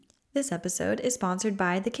This episode is sponsored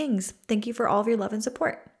by The Kings. Thank you for all of your love and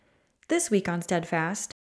support. This week on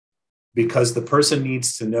Steadfast. Because the person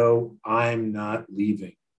needs to know, I'm not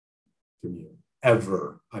leaving from you,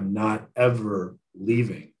 ever. I'm not ever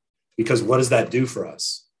leaving. Because what does that do for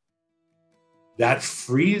us? That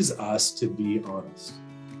frees us to be honest.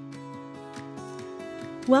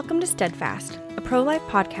 Welcome to Steadfast, a pro-life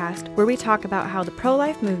podcast where we talk about how the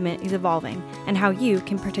pro-life movement is evolving and how you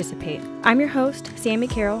can participate. I'm your host, Sammie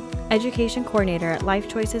Carroll, Education Coordinator at Life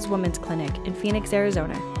Choices Women's Clinic in Phoenix,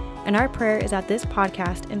 Arizona, and our prayer is that this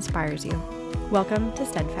podcast inspires you. Welcome to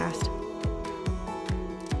Steadfast.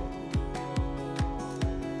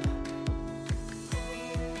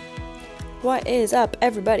 What is up,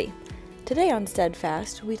 everybody? Today on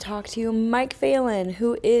Steadfast, we talk to Mike Phelan,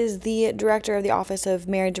 who is the Director of the Office of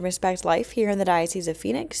Marriage and Respect Life here in the Diocese of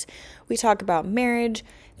Phoenix. We talk about marriage,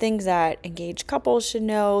 things that engaged couples should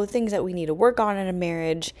know, things that we need to work on in a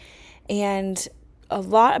marriage, and a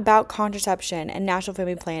lot about contraception and natural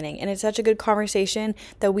family planning. And it's such a good conversation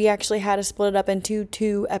that we actually had to split it up into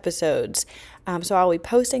 2 episodes. So I'll be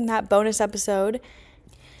posting that bonus episode.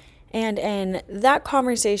 And in that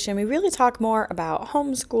conversation, we really talk more about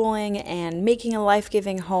homeschooling and making a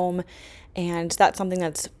life-giving home. And that's something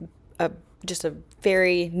that's just a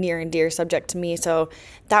very near and dear subject to me. So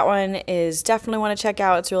that one is definitely want to check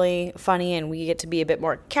out. It's really funny and we get to be a bit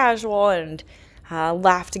more casual and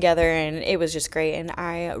laugh together. And it was just great. And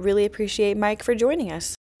I really appreciate Mike for joining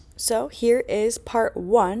us. So here is part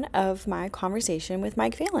 1 of my conversation with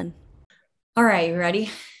Mike Phelan. All right, you ready?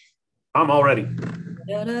 I'm all ready.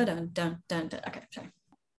 Dun, dun, dun, dun, dun. Okay, sorry.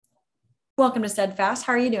 Welcome to Steadfast.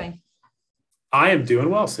 How are you doing? I am doing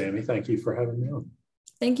well, Sammie. Thank you for having me on.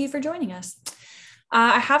 Thank you for joining us.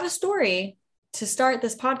 I have a story to start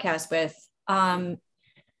this podcast with.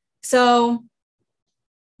 So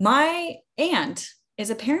my aunt is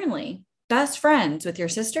apparently best friends with your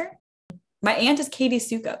sister. My aunt is Katie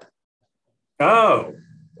Sukup. Oh,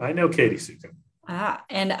 I know Katie Sukup.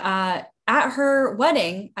 And at her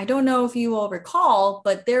wedding, I don't know if you will recall,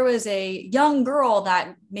 but there was a young girl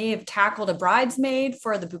that may have tackled a bridesmaid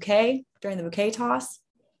for the bouquet during the bouquet toss.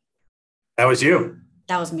 That was you.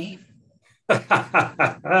 That was me.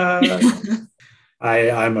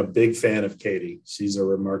 I'm a big fan of Katie. She's a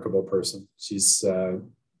remarkable person. She's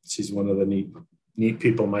one of the neat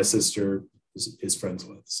people my sister is friends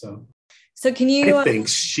with. So can you? I think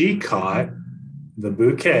she caught the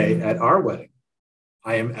bouquet at our wedding.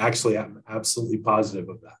 I'm absolutely positive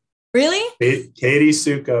of that. Really? Katie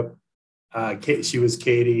Sukup. She was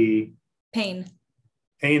Katie Payne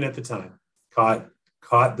at the time. Caught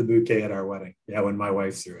the bouquet at our wedding. Yeah, when my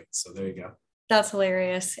wife threw it. So there you go. That's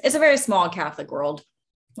hilarious. It's a very small Catholic world.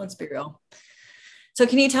 Let's be real. So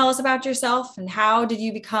can you tell us about yourself and how did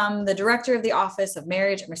you become the Director of the Office of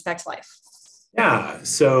Marriage and Respect Life? Yeah.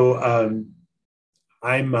 So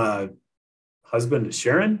I'm a husband to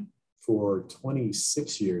Sharon for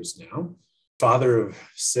 26 years now, father of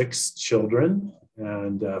 6 children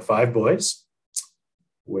and 5 boys,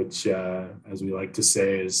 which, as we like to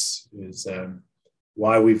say, is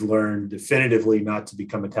why we've learned definitively not to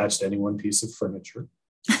become attached to any one piece of furniture,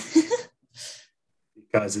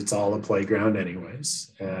 because it's all a playground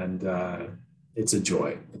anyways. And it's a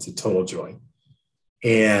joy. It's a total joy.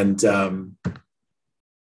 And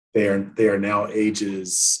they are now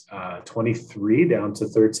ages 23 down to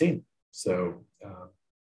 13. So,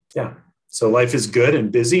 so life is good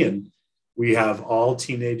and busy, and we have all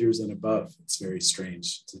teenagers and above. It's very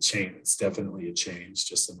strange. It's a change. It's definitely a change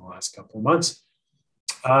just in the last couple of months.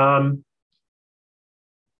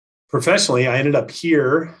 Professionally, I ended up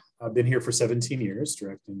here. I've been here for 17 years,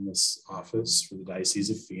 directing this office for the Diocese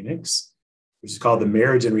of Phoenix, which is called the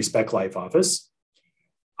Marriage and Respect Life Office.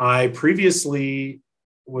 I previously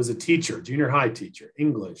was a teacher, junior high teacher,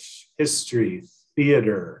 English, history,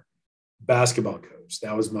 theater, basketball coach.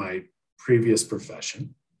 That was my previous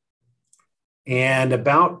profession. And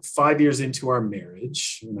about 5 years into our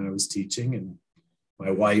marriage, when I was teaching, and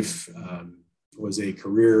my wife was a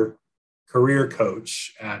career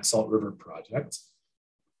coach at Salt River Project.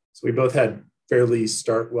 So we both had fairly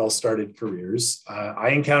well-started careers. I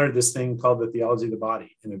encountered this thing called the theology of the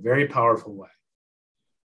body in a very powerful way.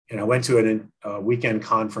 And I went to a weekend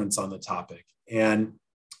conference on the topic. And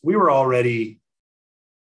we were already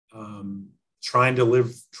trying to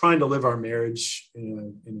live our marriage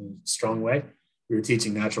in a strong way. We were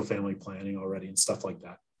teaching natural family planning already and stuff like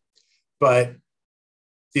that. But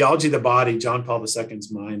theology of the body, John Paul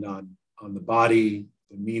II's mind on the body,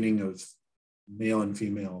 the meaning of male and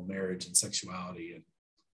female marriage and sexuality, and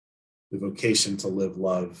the vocation to live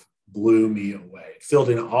love blew me away. It filled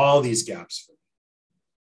in all these gaps for me.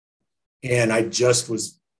 And I just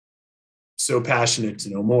was so passionate to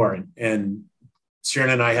know more. And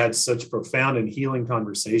Sharon and I had such profound and healing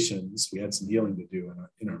conversations. We had some healing to do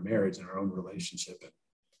in our marriage and our own relationship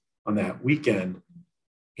on that weekend.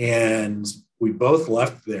 And we both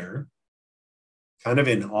left there kind of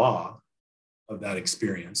in awe of that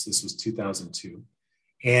experience. This was 2002.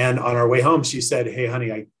 And on our way home, she said, "Hey,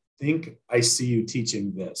 honey, I think I see you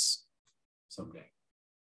teaching this someday."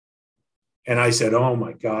 And I said, "Oh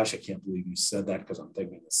my gosh, I can't believe you said that, because I'm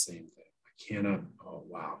thinking the same thing. I cannot." Oh,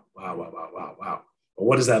 wow. But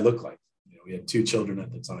what does that look like? We had 2 children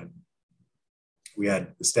at the time. We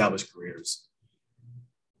had established careers.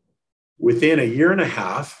 Within a year and a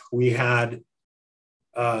half, we had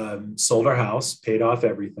sold our house, paid off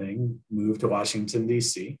everything, moved to Washington,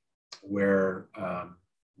 D.C., where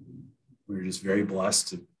we were just very blessed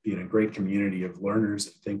to be in a great community of learners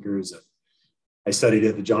and thinkers. And I studied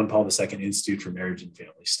at the John Paul II Institute for Marriage and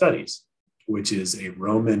Family Studies, which is a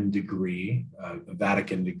Roman degree, a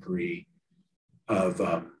Vatican degree of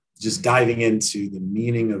just diving into the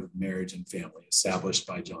meaning of marriage and family, established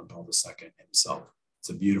by John Paul II himself. It's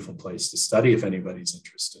a beautiful place to study if anybody's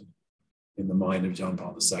interested in the mind of John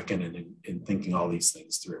Paul II and in thinking all these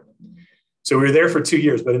things through. So we were there for 2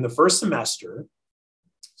 years, but in the first semester,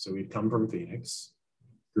 so we'd come from Phoenix,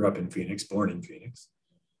 grew up in Phoenix, born in Phoenix.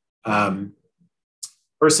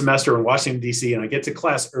 First semester in Washington, D.C., and I get to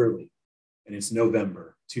class early, and it's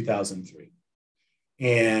November 2003.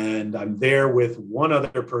 And I'm there with one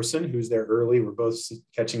other person who's there early. We're both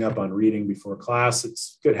catching up on reading before class.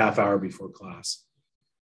 It's a good half hour before class.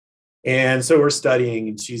 And so we're studying,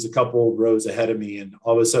 and she's a couple rows ahead of me, and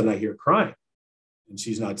all of a sudden I hear crying, and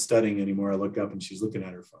she's not studying anymore. I look up, and she's looking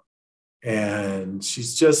at her phone, and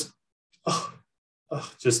she's just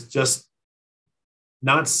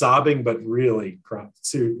not sobbing, but really crying,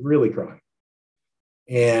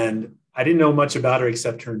 And I didn't know much about her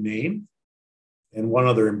except her name and one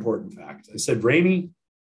other important fact. I said, "Rainey,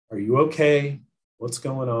 are you okay? What's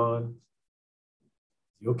going on?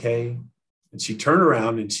 You okay?" And she turned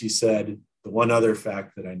around and she said the one other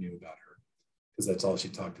fact that I knew about her, because that's all she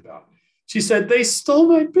talked about. She said, "They stole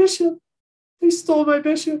my bishop. They stole my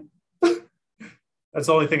bishop." That's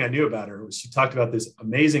the only thing I knew about her. Was she talked about this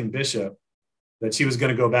amazing bishop that she was going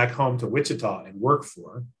to go back home to Wichita and work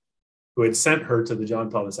for, who had sent her to the John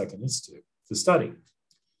Paul II Institute to study.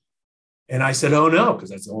 And I said, "Oh no," because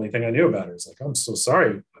that's the only thing I knew about her. It's like, "I'm so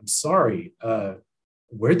sorry. I'm sorry.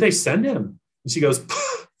 Where'd they send him?" And she goes,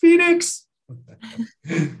 "Phoenix."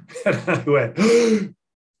 And I went,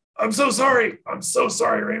 I'm so sorry,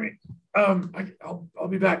 Ramy. I'll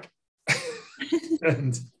be back."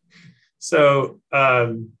 And so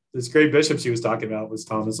this great bishop she was talking about was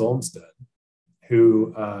Thomas Olmsted,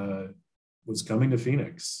 who was coming to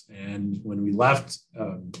Phoenix. And when we left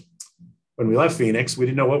Phoenix, we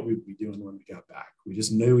didn't know what we'd be doing when we got back. We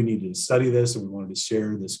just knew we needed to study this, and we wanted to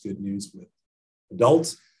share this good news with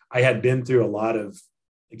adults. I had been through a lot of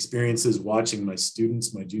experiences watching my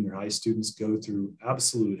students, my junior high students, go through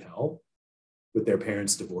absolute hell with their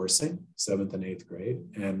parents divorcing, 7th and 8th grade,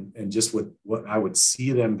 and just what I would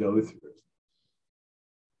see them go through.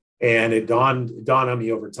 And it dawned on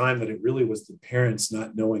me over time that it really was the parents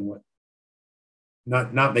not knowing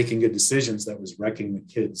not making good decisions that was wrecking the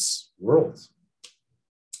kids' world.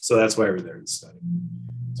 So that's why we're there to study.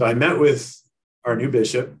 So I met with our new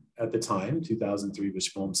bishop at the time, 2003,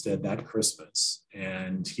 Bishop Olmsted, that Christmas.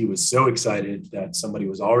 And he was so excited that somebody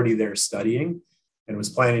was already there studying and was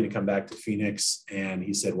planning to come back to Phoenix. And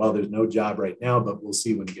he said, "Well, there's no job right now, but we'll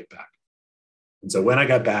see when you get back." And so when I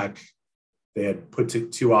got back, they had put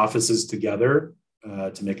 2 offices together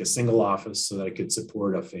to make a single office so that I could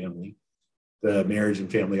support a family, the marriage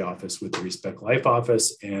and family office with the Respect Life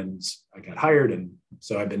office. And I got hired. And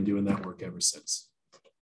so I've been doing that work ever since.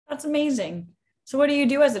 That's amazing. So what do you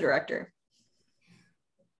do as a director?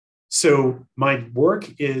 So my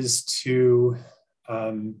work is to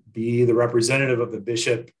be the representative of the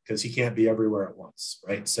bishop, because he can't be everywhere at once,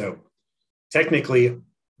 right? So technically,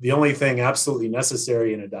 the only thing absolutely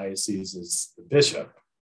necessary in a diocese is the bishop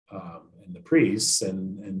and the priests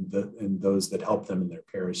and those that help them in their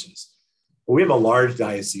parishes. But we have a large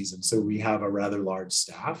diocese, and so we have a rather large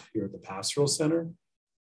staff here at the Pastoral Center.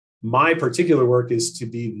 My particular work is to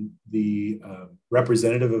be the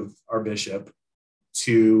representative of our bishop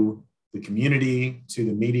to the community, to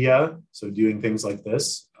the media, so doing things like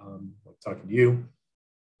this, like talking to you,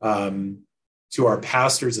 to our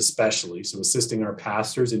pastors especially, so assisting our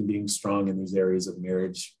pastors in being strong in these areas of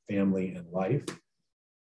marriage, family, and life,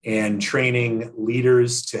 and training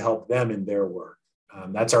leaders to help them in their work.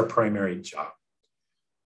 That's our primary job.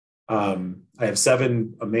 I have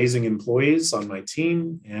 7 amazing employees on my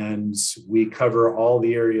team, and we cover all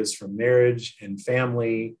the areas from marriage and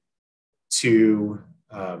family to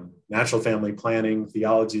natural family planning,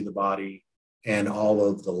 theology of the body, and all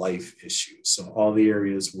of the life issues. So all the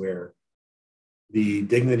areas where the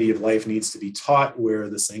dignity of life needs to be taught, where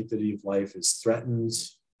the sanctity of life is threatened.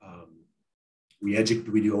 We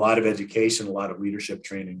do a lot of education, a lot of leadership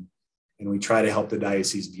training, and we try to help the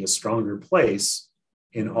diocese be a stronger place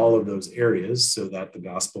in all of those areas so that the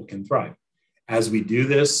gospel can thrive. As we do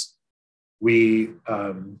this, we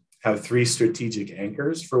have 3 strategic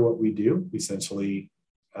anchors for what we do. We essentially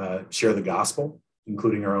share the gospel,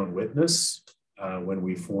 including our own witness when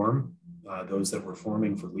we form those that we're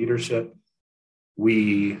forming for leadership.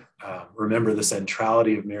 We remember the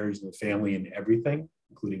centrality of marriage and the family in everything,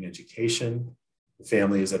 including education. The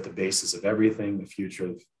family is at the basis of everything. The future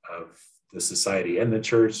of the society and the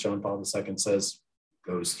church, John Paul II says,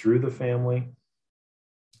 goes through the family.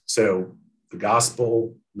 So the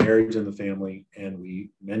gospel, marriage and the family, and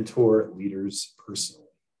we mentor leaders personally.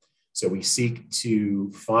 So we seek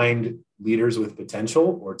to find leaders with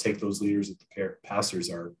potential or take those leaders that the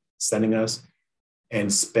pastors are sending us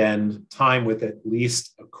and spend time with at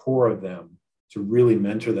least a core of them to really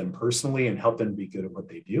mentor them personally and help them be good at what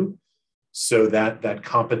they do, so that that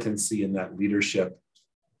competency and that leadership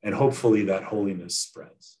and hopefully that holiness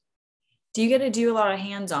spreads. Do you get to do a lot of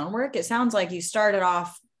hands-on work? It sounds like you started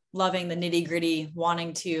off loving the nitty-gritty,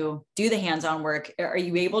 wanting to do the hands-on work. Are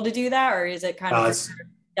you able to do that, or is it kind of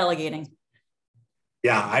delegating?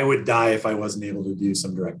 Yeah, I would die if I wasn't able to do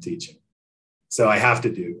some direct teaching. So I have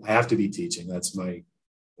to be teaching. That's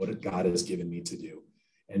what God has given me to do.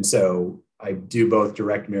 And so I do both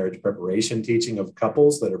direct marriage preparation teaching of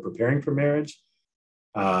couples that are preparing for marriage.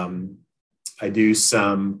 I do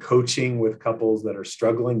some coaching with couples that are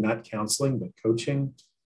struggling, not counseling, but coaching.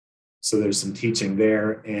 So there's some teaching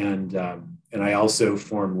there. And I also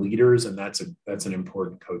form leaders, and that's an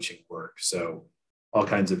important coaching work. So all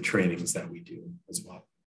kinds of trainings that we do as well.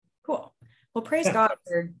 Cool. Well, praise God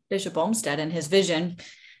for Bishop Olmsted and his vision.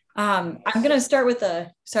 I'm going to start with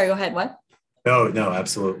sorry, go ahead. What? No,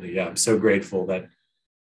 absolutely. Yeah. I'm so grateful that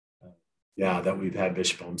we've had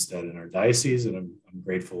Bishop Olmsted in our diocese, and I'm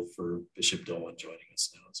grateful for Bishop Dolan joining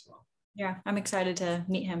us now as well. Yeah. I'm excited to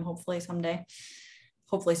meet him hopefully someday,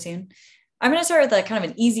 hopefully soon. I'm going to start with a kind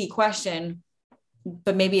of an easy question,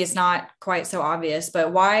 but maybe it's not quite so obvious,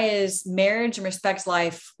 but why is marriage and respect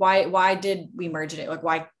life? Why did we merge it? Like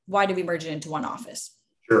why did we merge it into one office?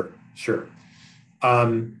 Sure.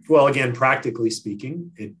 Well, again, practically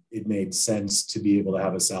speaking, it made sense to be able to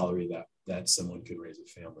have a salary that someone could raise a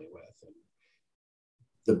family with. And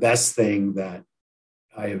the best thing that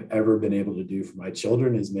I have ever been able to do for my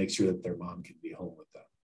children is make sure that their mom can be home with them.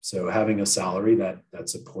 So having a salary that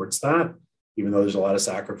supports that, even though there's a lot of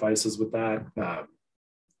sacrifices with that,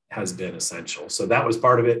 has been essential. So that was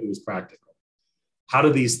part of it. It was practical. How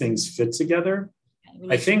do these things fit together?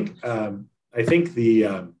 I think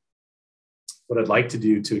what I'd like to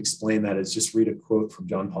do to explain that is just read a quote from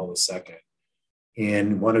John Paul II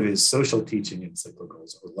in one of his social teaching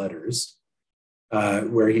encyclicals or letters,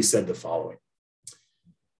 where he said the following,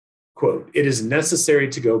 quote, "It is necessary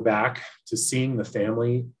to go back to seeing the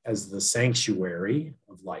family as the sanctuary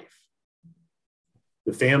of life.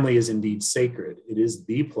 The family is indeed sacred. It is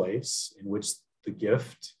the place in which the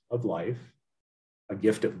gift of life, a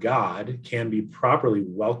gift of God, can be properly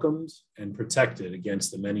welcomed and protected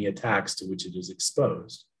against the many attacks to which it is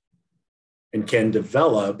exposed, and can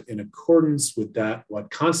develop in accordance with what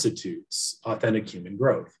constitutes authentic human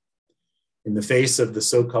growth. In the face of the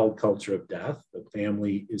so-called culture of death, the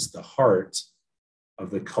family is the heart of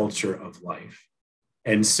the culture of life."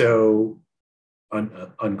 And so,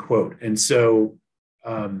 unquote. And so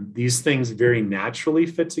these things very naturally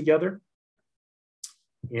fit together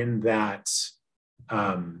in that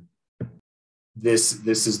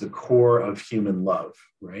this is the core of human love,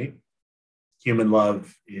 right? Human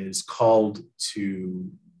love is called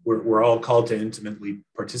to, we're all called to intimately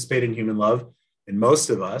participate in human love. And most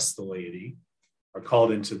of us, the laity, are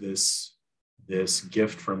called into this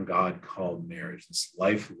gift from God called marriage, this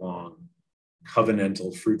lifelong,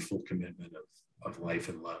 covenantal, fruitful commitment of life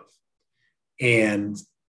and love. And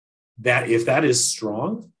that if that is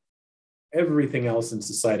strong, everything else in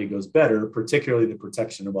society goes better, particularly the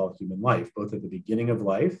protection of all human life, both at the beginning of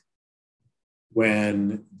life,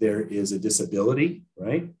 when there is a disability,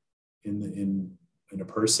 right, in a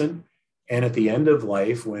person, and at the end of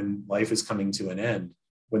life, when life is coming to an end.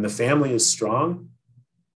 When the family is strong,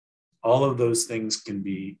 all of those things can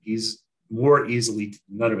be more easily,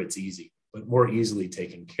 none of it's easy, but more easily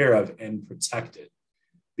taken care of and protected,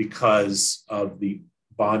 because of the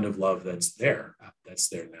bond of love that's there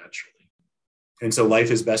naturally. And so life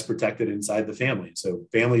is best protected inside the family. So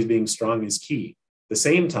families being strong is key. At the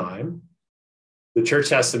same time, the church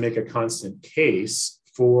has to make a constant case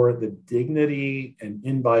for the dignity and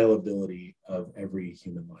inviolability of every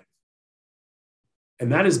human life.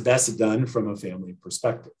 And that is best done from a family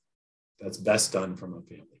perspective. That's best done from a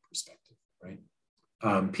family perspective, right?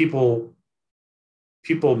 People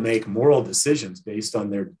make moral decisions based on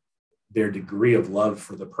their degree of love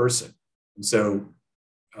for the person. And so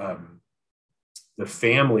the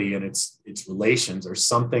family and its relations are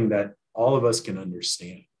something that all of us can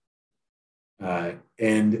understand.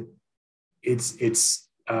 And it's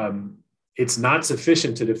not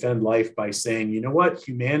sufficient to defend life by saying, you know what,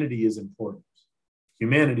 humanity is important.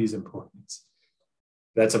 Humanity is important.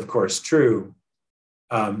 That's of course true,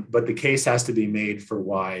 but the case has to be made for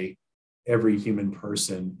why every human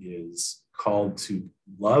person is called to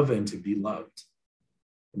love and to be loved.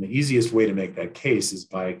 And the easiest way to make that case is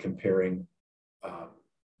by comparing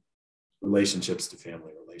relationships to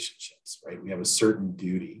family relationships, right? We have a certain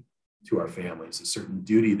duty to our families, a certain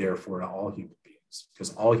duty, therefore, to all human beings,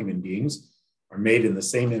 because all human beings are made in the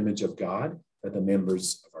same image of God that the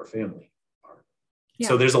members of our family are. Yeah.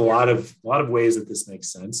 So there's a lot of ways that this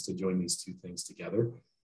makes sense to join these two things together.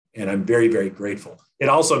 And I'm very, very grateful. It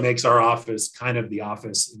also makes our office kind of the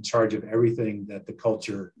office in charge of everything that the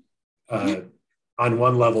culture on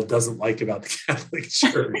one level doesn't like about the Catholic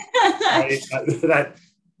Church. Right? That,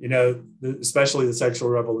 especially the sexual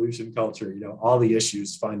revolution culture, all the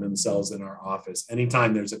issues find themselves in our office.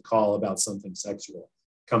 Anytime there's a call about something sexual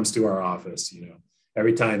comes to our office,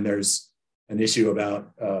 every time there's an issue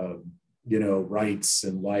about, rights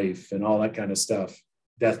and life and all that kind of stuff,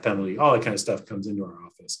 death penalty, all that kind of stuff comes into our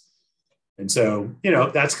office. And so,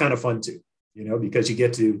 that's kind of fun too, because you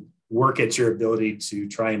get to work at your ability to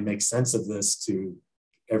try and make sense of this to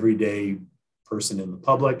everyday person in the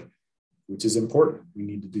public, which is important. We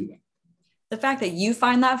need to do that. The fact that you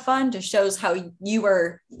find that fun just shows how you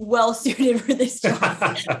are well suited for this job.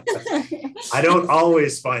 I don't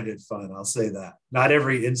always find it fun. I'll say that. Not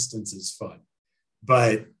every instance is fun,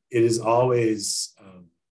 but it is always,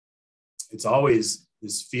 it's always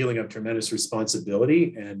this feeling of tremendous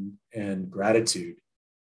responsibility and gratitude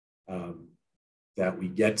that we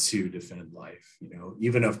get to defend life,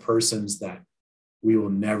 even of persons that we will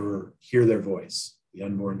never hear their voice, the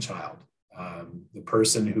unborn child, the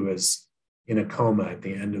person who is in a coma at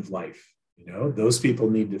the end of life. Those people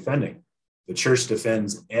need defending. The church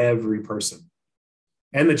defends every person,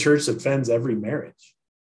 and the church defends every marriage.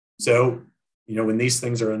 So, when these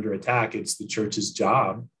things are under attack, it's the church's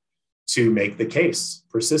job to make the case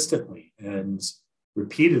persistently and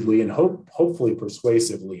repeatedly and hopefully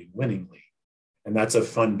persuasively and winningly. And that's a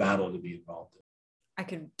fun battle to be involved in. I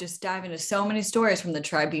could just dive into so many stories from the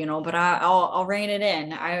tribunal, but I'll rein it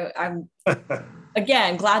in. I'm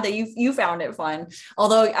again glad that you found it fun.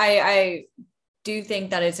 Although I do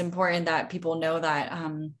think that it's important that people know that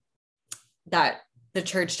that the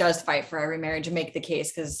church does fight for every marriage and make the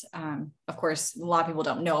case, because of course a lot of people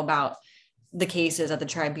don't know about the cases at the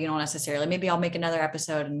tribunal necessarily. Maybe I'll make another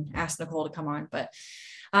episode and ask Nicole to come on. But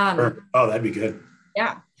sure. Oh, that'd be good.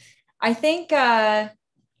 Yeah, I think I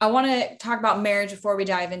want to talk about marriage before we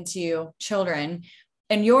dive into children.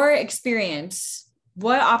 In your experience,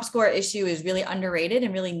 what obstacle or issue is really underrated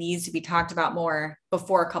and really needs to be talked about more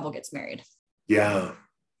before a couple gets married? Yeah,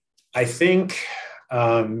 I think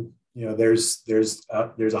there's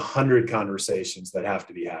 100 conversations that have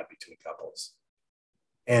to be had between couples,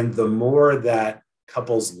 and the more that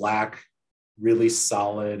couples lack really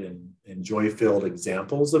solid and joy-filled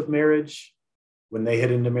examples of marriage when they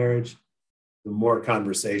head into marriage, the more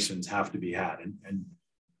conversations have to be had. And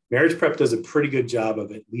Marriage Prep does a pretty good job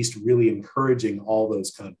of at least really encouraging all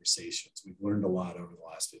those conversations. We've learned a lot over the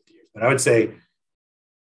last 50 years. But I would say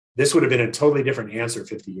this would have been a totally different answer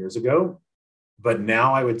 50 years ago. But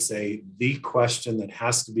now I would say the question that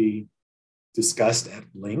has to be discussed at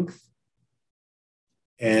length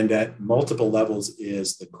and at multiple levels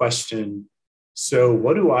is the question, so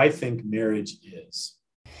what do I think marriage is?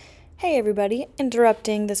 Hey everybody,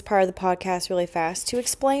 interrupting this part of the podcast really fast to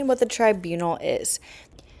explain what the tribunal is.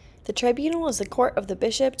 The tribunal is the court of the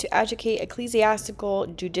bishop to adjudicate ecclesiastical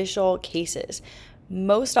judicial cases,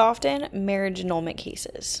 most often marriage annulment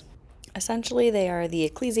cases. Essentially, they are the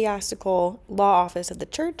ecclesiastical law office of the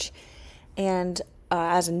church, and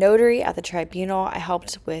as a notary at the tribunal, I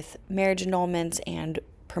helped with marriage annulments and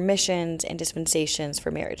permissions and dispensations for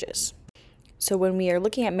marriages. So when we are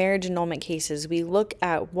looking at marriage annulment cases, we look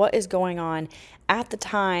at what is going on at the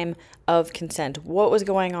time of consent, what was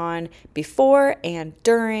going on before and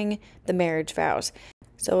during the marriage vows.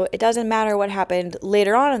 So it doesn't matter what happened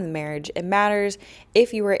later on in the marriage. It matters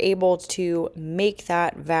if you were able to make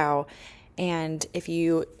that vow and if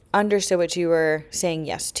you understood what you were saying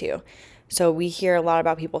yes to. So we hear a lot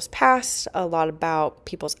about people's past, a lot about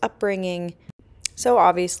people's upbringing. So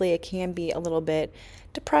obviously it can be a little bit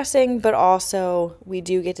depressing, but also we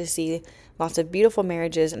do get to see lots of beautiful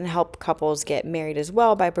marriages and help couples get married as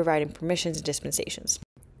well by providing permissions and dispensations.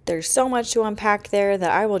 There's so much to unpack there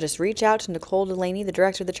that I will just reach out to Nicole Delaney, the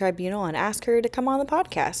director of the tribunal, and ask her to come on the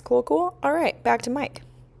podcast. Cool. All right, back to Mike.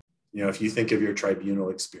 If you think of your tribunal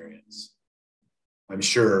experience, I'm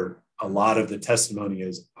sure a lot of the testimony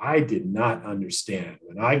is, I did not understand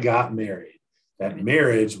when I got married that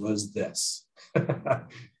marriage was this.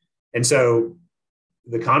 And so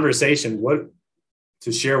the conversation, what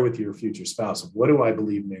to share with your future spouse, what do I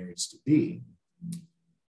believe marriage to be?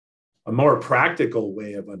 A more practical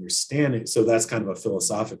way of understanding, so that's kind of a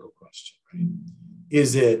philosophical question, right?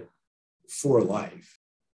 Is it for life?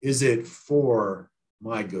 Is it for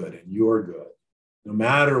my good and your good, no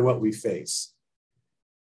matter what we face?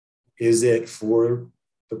 Is it for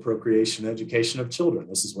the procreation and education of children?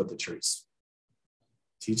 This is what the church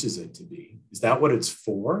teaches it to be. Is that what it's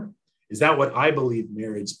for? Is that what I believe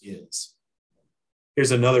marriage is?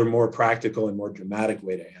 Here's another more practical and more dramatic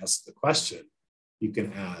way to ask the question. You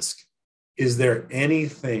can ask, is there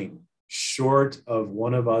anything short of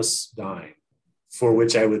one of us dying for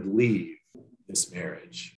which I would leave this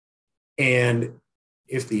marriage? And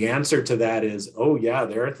if the answer to that is, oh yeah,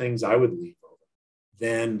 there are things I would leave over,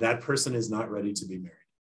 then that person is not ready to be married.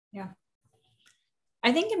 Yeah.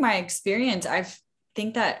 I think in my experience,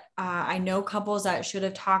 think that I know couples that should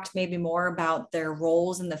have talked maybe more about their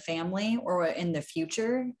roles in the family or in the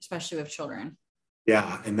future, especially with children.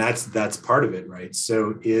 Yeah, and that's part of it, right?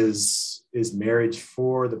 So is marriage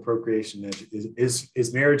for the procreation?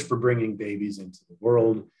 Is marriage for bringing babies into the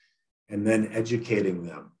world and then educating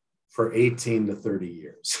them for 18 to 30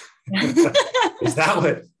 years? Is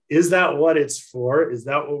that what it's for? Is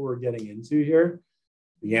that what we're getting into here?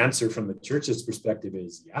 The answer from the church's perspective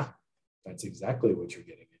is, yeah, that's exactly what you're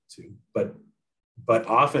getting into. But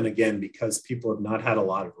often, again, because people have not had a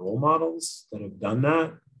lot of role models that have done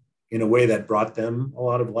that in a way that brought them a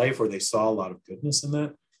lot of life, or they saw a lot of goodness in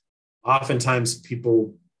that, oftentimes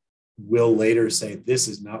people will later say, this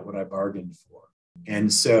is not what I bargained for.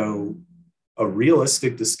 And so a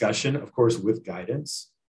realistic discussion, of course, with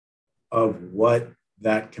guidance of what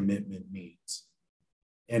that commitment means.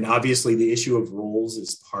 And obviously the issue of roles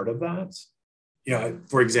is part of that.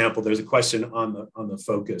 For example, there's a question on the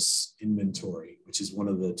focus inventory, which is one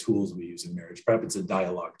of the tools we use in marriage prep. It's a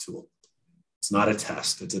dialogue tool. It's not a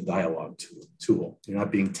test. It's a dialogue tool. You're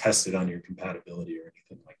not being tested on your compatibility or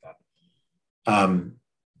anything like that.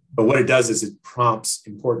 But what it does is it prompts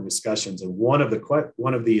important discussions. And one of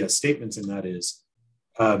the statements in that is,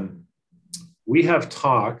 we have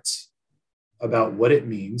talked about what it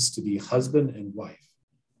means to be husband and wife,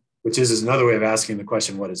 which is another way of asking the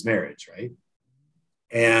question, what is marriage, right?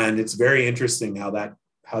 And it's very interesting how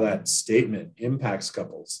that statement impacts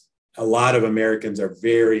couples. A lot of Americans are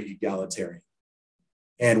very egalitarian.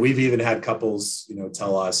 And we've even had couples,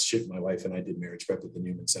 tell us, my wife and I did marriage prep at the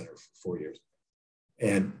Newman Center for 4 years.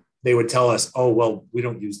 And they would tell us, oh, well, we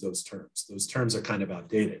don't use those terms. Those terms are kind of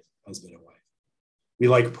outdated, husband and wife. We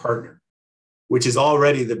like partner, which is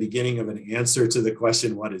already the beginning of an answer to the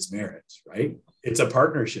question, what is marriage, right? It's a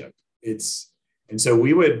partnership. And so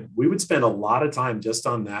we would spend a lot of time just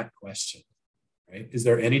on that question, right? Is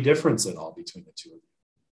there any difference at all between the two of you?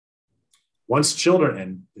 Once children,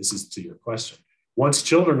 and this is to your question, once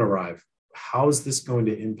children arrive, how is this going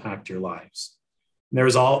to impact your lives? And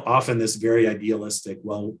there's often this very idealistic,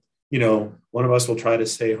 well, one of us will try to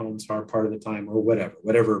stay home for part of the time, or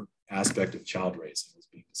whatever aspect of child raising was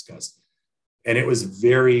being discussed. And it was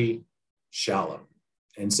very shallow.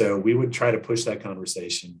 And so we would try to push that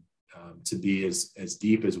conversation to be as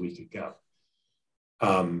deep as we could go.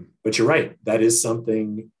 But you're right, that is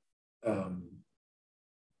something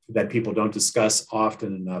that people don't discuss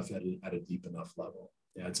often enough at a deep enough level.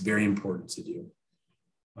 Yeah, it's very important to do,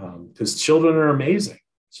 because children are amazing.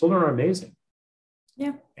 Children are amazing.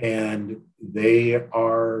 Yeah. And they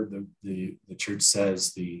are, the church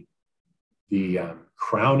says, the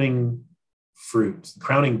crowning fruit,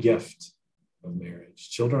 crowning gift of marriage.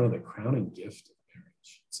 Children are the crowning gift of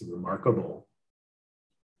marriage. It's a remarkable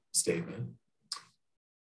statement.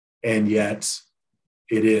 And yet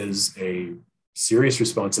it is a serious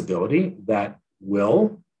responsibility that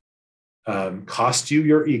will cost you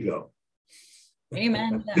your ego.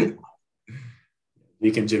 Amen. Yeah.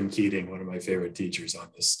 Deacon Jim Keating, one of my favorite teachers on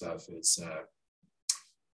this stuff,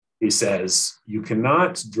 he says, you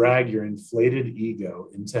cannot drag your inflated ego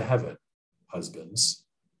into heaven, husbands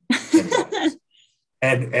and wives,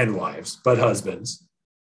 and wives, but husbands.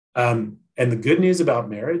 And the good news about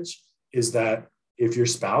marriage is that if your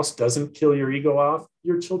spouse doesn't kill your ego off,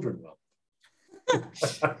 your children will.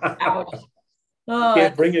 Ouch. You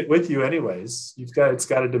can't bring it with you anyways. It's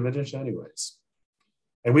got to diminish anyways.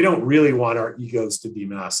 And we don't really want our egos to be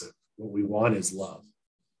massive. What we want is love.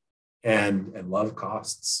 And love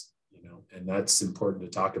costs, and that's important to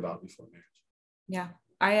talk about before marriage. Yeah.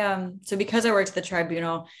 So because I worked at the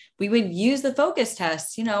tribunal, we would use the focus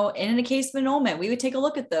tests, in a case of annulment, we would take a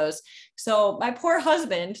look at those. So my poor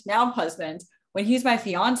husband, when he was my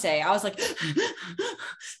fiance, I was like,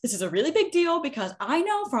 this is a really big deal because I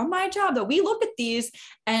know from my job that we look at these.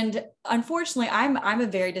 And unfortunately, I'm a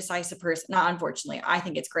very decisive person. Not unfortunately, I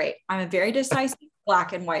think it's great. I'm a very decisive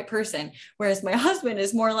black and white person. Whereas my husband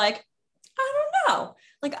is more like, I don't know.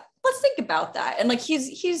 Like, let's think about that. And like,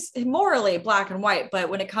 he's morally black and white, but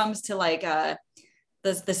when it comes to like,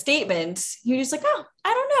 the statements, you're just like, oh,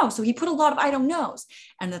 I don't know. So he put a lot of I don't knows.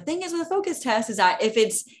 And the thing is with a focus test is that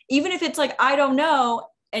even if it's like, I don't know,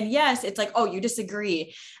 and yes, it's like, oh, you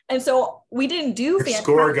disagree. And so we didn't do your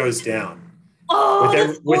score goes down.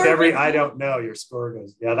 Oh, with every I don't know, your score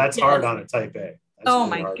goes. Yeah, that's hard on a type A. Oh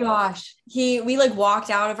my gosh. We like walked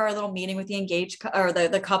out of our little meeting with the engaged or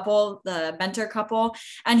the couple, the mentor couple.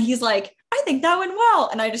 And he's like, I think that went well.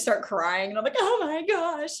 And I just start crying and I'm like, oh my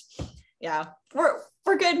gosh. Yeah,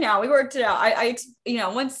 we're good now. We worked it out. I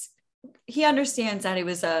once he understands that it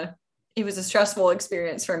was a stressful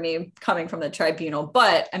experience for me coming from the tribunal,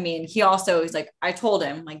 but I mean, he also is like, I told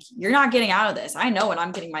him like, you're not getting out of this. I know what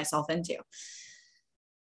I'm getting myself into.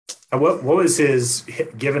 And what was his,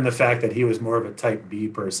 given the fact that he was more of a type B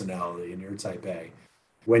personality and you're type A,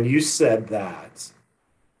 when you said that,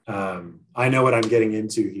 I know what I'm getting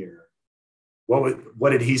into here.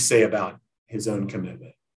 What did he say about his own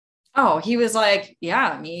commitment? Oh, he was like,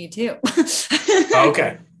 yeah, me too.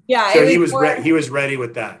 Okay. Yeah. So he was ready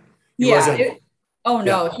with that.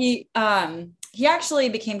 No, he actually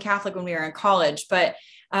became Catholic when we were in college, but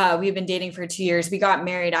we've been dating for 2 years. We got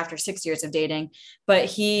married after 6 years of dating, but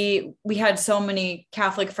we had so many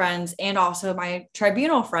Catholic friends and also my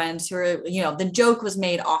tribunal friends who were, the joke was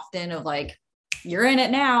made often of like, you're in it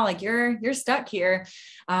now, like you're stuck here.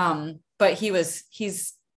 But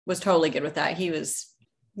he's was totally good with that. He was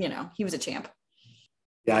a champ.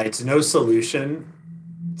 Yeah. It's no solution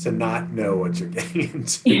to not know what you're getting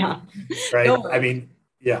into. Yeah. Right. I mean,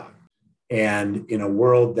 yeah. And in a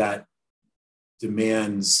world that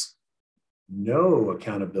demands no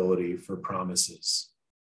accountability for promises,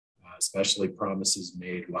 especially promises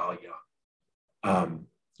made while young,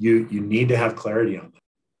 you need to have clarity on them.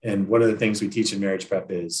 And one of the things we teach in marriage prep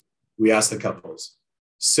is we ask the couples,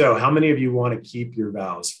 so how many of you want to keep your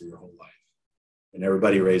vows for your whole life? And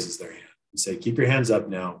everybody raises their hand and say, keep your hands up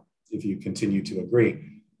now if you continue to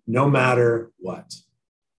agree, no matter what.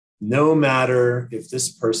 No matter if this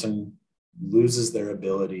person loses their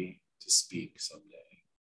ability to speak someday.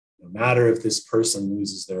 No matter if this person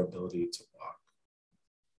loses their ability to walk.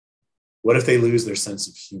 What if they lose their sense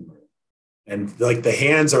of humor? And like the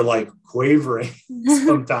hands are like quavering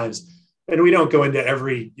sometimes. And we don't go into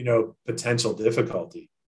every, potential difficulty,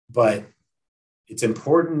 but it's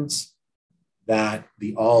important that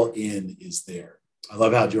the all in is there. I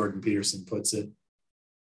love how Jordan Peterson puts it.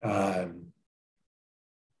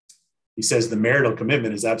 He says the marital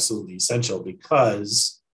commitment is absolutely essential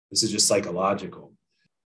because this is just psychological,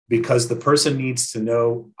 because the person needs to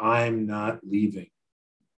know I'm not leaving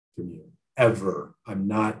from you ever. I'm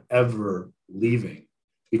not ever leaving.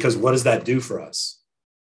 Because what does that do for us?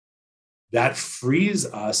 That frees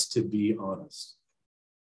us to be honest.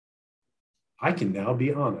 I can now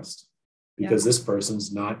be honest because this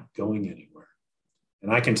person's not going anywhere.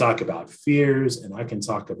 And I can talk about fears and I can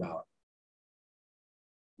talk about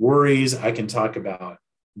worries. I can talk about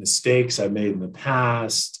mistakes I've made in the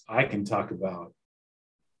past. I can talk about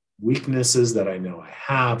weaknesses that I know I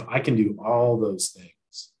have. I can do all those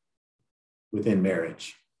things within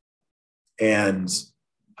marriage. And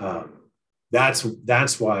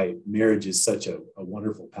that's why marriage is such a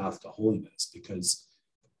wonderful path to holiness, because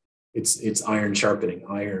it's iron sharpening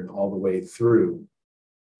iron all the way through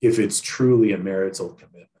if it's truly a marital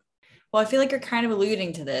commitment. Well, I feel like you're kind of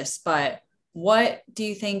alluding to this, but what do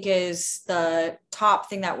you think is the top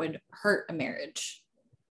thing that would hurt a marriage?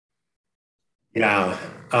 Yeah,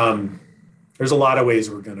 there's a lot of ways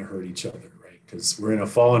we're going to hurt each other, right? because we're in a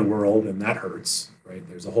fallen world and that hurts, right?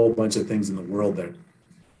 There's a whole bunch of things in the world that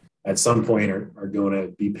at some point are going to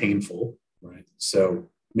be painful, right? So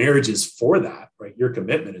marriage is for that, right? Your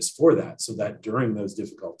commitment is for that, so that during those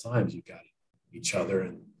difficult times, you got each other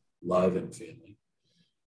and love and family.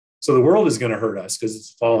 So the world is going to hurt us because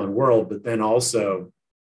it's a fallen world, but then also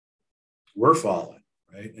we're fallen,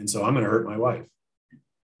 right? And so I'm going to hurt my wife,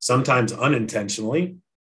 sometimes unintentionally,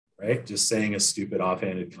 right? Just saying a stupid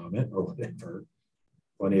offhanded comment or whatever.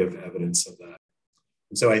 Plenty of evidence of that.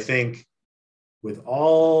 And so I think with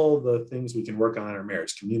all the things we can work on in our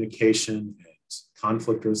marriage, communication and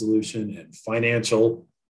conflict resolution and financial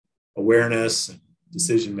awareness and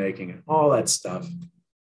decision making and all that stuff,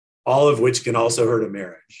 all of which can also hurt a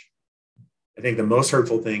marriage. I think the most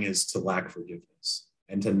hurtful thing is to lack forgiveness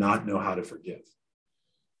and to not know how to forgive.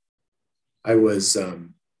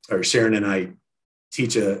 Sharon and I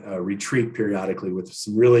teach a retreat periodically with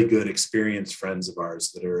some really good experienced friends of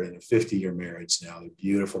ours that are in a 50-year marriage now. They're a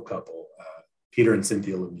beautiful couple, Peter and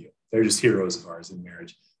Cynthia Lemieux. They're just heroes of ours in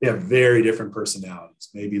marriage. They have very different personalities,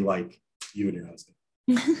 maybe like you and your husband.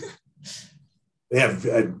 They have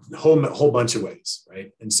a whole bunch of ways,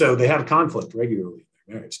 right? And so they have conflict regularly in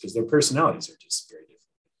their marriage because their personalities are just very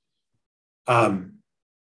different.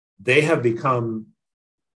 They have become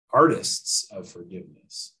artists of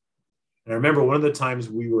forgiveness. And I remember one of the times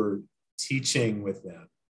we were teaching with them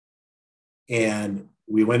and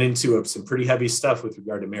we went into some pretty heavy stuff with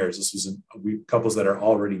regard to marriage. This was couples that are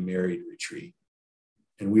already married retreat.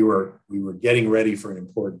 And we were getting ready for an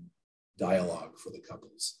important dialogue for the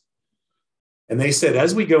couples. And they said,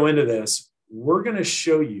 as we go into this, we're going to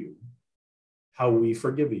show you how we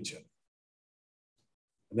forgive each other.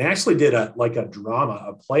 And they actually did a drama,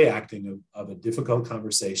 a play acting of a difficult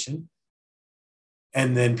conversation.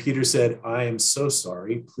 And then Peter said, I am so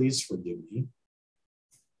sorry. Please forgive me.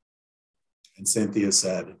 And Cynthia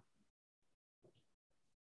said,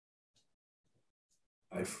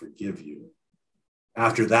 I forgive you.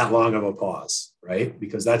 After that long of a pause, right?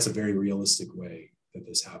 Because that's a very realistic way that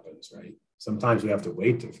this happens, right? Sometimes we have to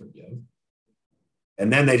wait to forgive.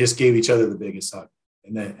 And then they just gave each other the biggest hug.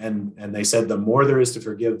 And they said, the more there is to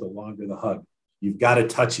forgive, the longer the hug. You've got to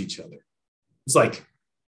touch each other. It's like,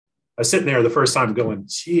 I was sitting there the first time going,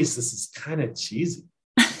 geez, this is kind of cheesy.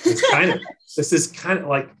 This is kind of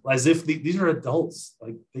like as if these are adults.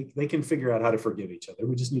 Like they can figure out how to forgive each other.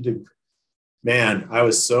 We just need to, man, I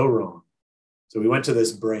was so wrong. So we went to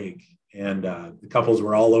this break and the couples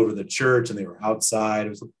were all over the church and they were outside. It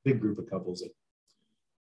was a big group of couples.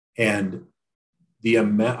 And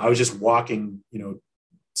I was just walking,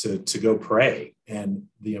 to go pray. And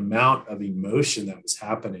the amount of emotion that was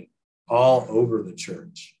happening all over the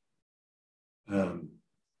church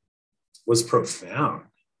was profound.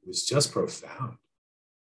 It was just profound.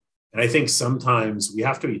 And I think sometimes we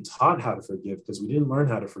have to be taught how to forgive because we didn't learn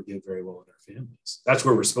how to forgive very well in our families. That's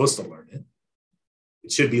where we're supposed to learn it.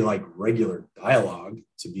 It should be like regular dialogue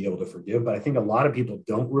to be able to forgive. But I think a lot of people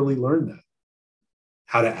don't really learn that.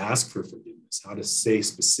 How to ask for forgiveness, how to say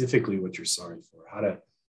specifically what you're sorry for,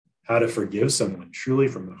 how to forgive someone truly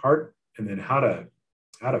from the heart, and then how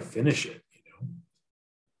to finish it,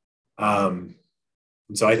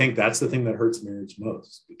 And so I think that's the thing that hurts marriage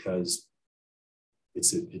most because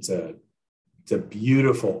it's a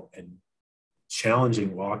beautiful and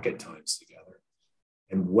challenging walk at times together.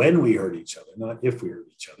 And when we hurt each other, not if we hurt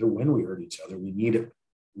each other, when we hurt each other, we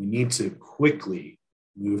need to quickly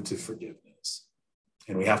move to forgiveness.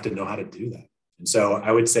 And we have to know how to do that. And so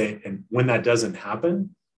I would say, and when that doesn't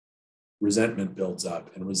happen, resentment builds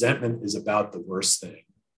up. And resentment is about the worst thing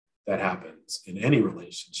that happens in any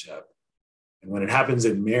relationship. And when it happens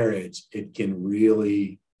in marriage, it can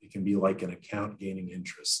be like an account gaining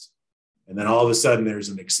interest. And then all of a sudden there's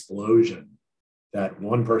an explosion that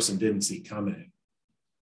one person didn't see coming,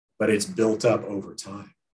 but it's built up over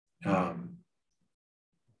time.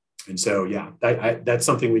 And so, yeah, that's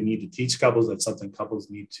something we need to teach couples. That's something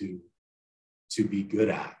couples need to be good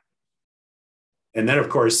at. And then, of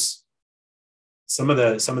course, some of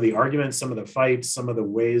the arguments, some of the fights, some of the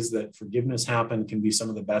ways that forgiveness happened can be some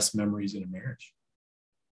of the best memories in a marriage.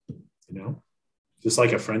 Just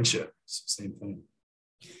like a friendship, it's the same thing.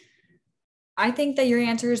 I think that your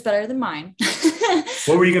answer is better than mine.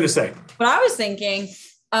 What were you going to say? What I was thinking,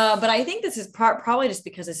 but I think this is probably just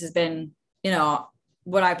because this has been,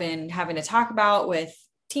 what I've been having to talk about with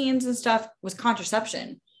teens and stuff was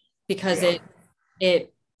contraception, because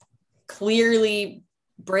it clearly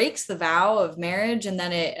breaks the vow of marriage, and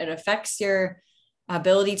then it affects your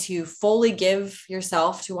ability to fully give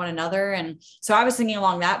yourself to one another. And so I was thinking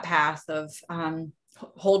along that path of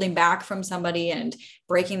holding back from somebody and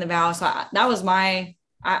breaking the vow. So that was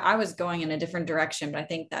I was going in a different direction, but I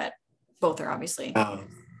think that both are obviously.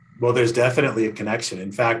 Well, there's definitely a connection.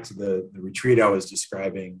 In fact, the retreat I was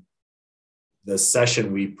describing, the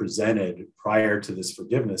session we presented prior to this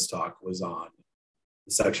forgiveness talk was on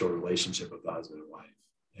the sexual relationship of the husband and wife.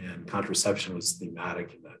 And contraception was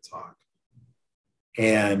thematic in that talk.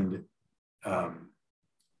 And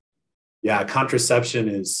contraception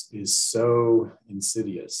is so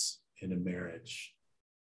insidious in a marriage.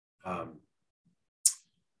 And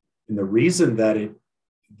the reason that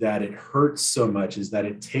it hurts so much is that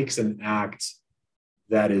it takes an act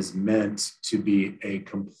that is meant to be a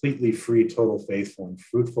completely free, total, faithful, and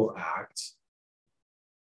fruitful act,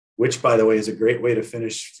 which, by the way, is a great way to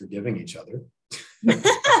finish forgiving each other in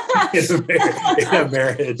a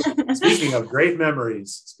marriage. Speaking of great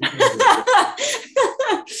memories,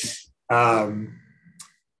 and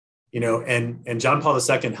John Paul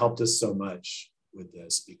II helped us so much with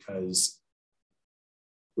this, because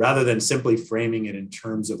rather than simply framing it in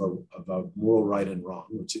terms of a moral right and wrong,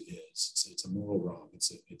 which it is, it's a moral wrong.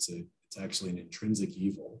 It's actually an intrinsic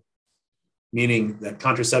evil, meaning that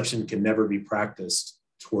contraception can never be practiced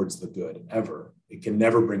towards the good, ever. It can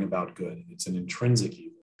never bring about good. It's an intrinsic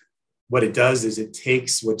evil. What it does is it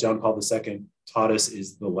takes what John Paul II taught us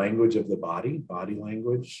is the language of the body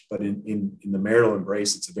language, but in the marital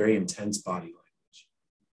embrace, it's a very intense body language,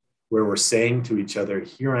 where we're saying to each other,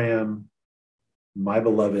 here I am, my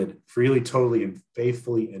beloved, freely, totally, and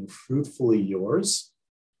faithfully and fruitfully yours.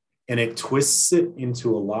 And it twists it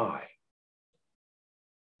into a lie,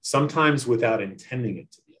 sometimes without intending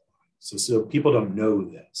it to be a lie. So people don't know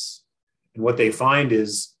this. And what they find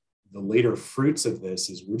is the later fruits of this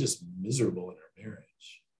is we're just miserable in our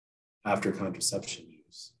marriage after contraception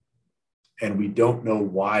use. And we don't know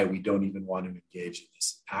why we don't even want to engage in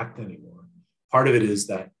this act anymore. Part of it is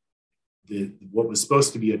that what was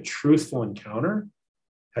supposed to be a truthful encounter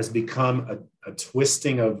has become a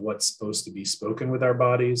twisting of what's supposed to be spoken with our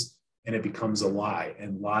bodies, and it becomes a lie.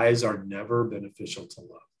 And lies are never beneficial to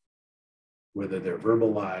love, whether they're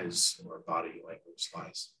verbal lies or body language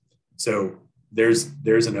lies. So there's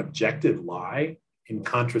an objective lie in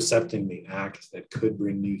contracepting the act that could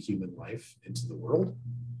bring new human life into the world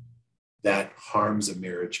that harms a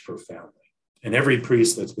marriage profoundly. And every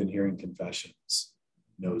priest that's been hearing confessions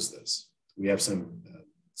knows this. We have some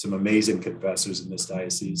amazing confessors in this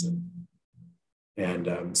diocese,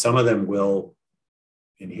 and some of them will,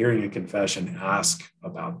 in hearing a confession, ask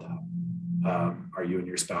about that. Are you and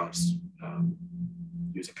your spouse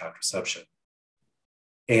using contraception?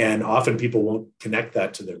 And often people won't connect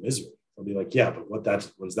that to their misery. They'll be like, yeah, but what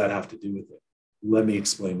does that have to do with it? Let me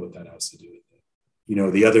explain what that has to do with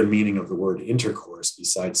it. The other meaning of the word intercourse,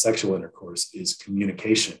 besides sexual intercourse, is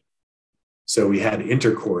communication. So we had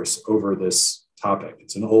intercourse over this topic.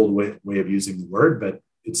 It's an old way of using the word, but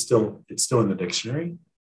it's still in the dictionary.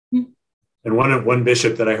 Mm-hmm. And one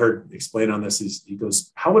bishop that I heard explain on this he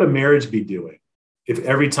goes, how would a marriage be doing if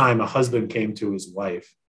every time a husband came to his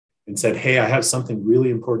wife and said, hey, I have something really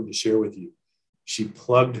important to share with you, she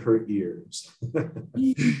plugged her ears?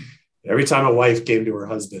 Every time a wife came to her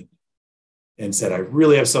husband and said, I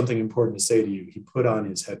really have something important to say to you, he put on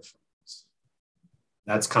his headphones.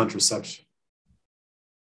 That's contraception.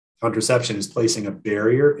 Contraception is placing a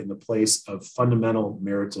barrier in the place of fundamental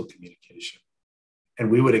marital communication.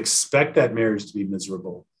 And we would expect that marriage to be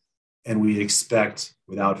miserable. And we expect,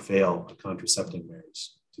 without fail, a contraceptive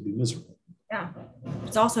marriage to be miserable. Yeah.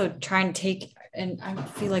 It's also trying to take, and I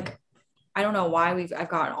feel like, I don't know why I've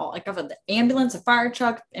got I've got the ambulance, a fire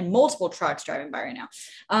truck, and multiple trucks driving by right now.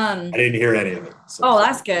 I didn't hear any of it. So. Oh,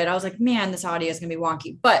 that's good. I was like, man, this audio is going to be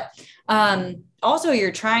wonky. But also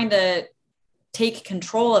you're trying to take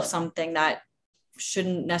control of something that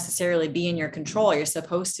shouldn't necessarily be in your control. You're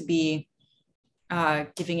supposed to be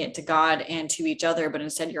giving it to God and to each other, but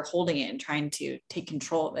instead you're holding it and trying to take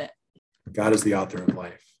control of it. God is the author of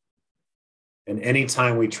life. And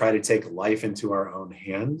anytime we try to take life into our own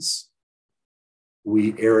hands,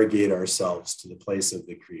 we arrogate ourselves to the place of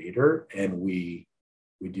the creator, and we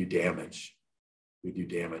do damage. We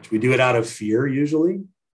do it out of fear usually,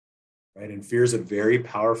 right? And fear is a very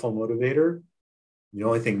powerful motivator. The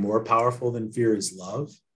only thing more powerful than fear is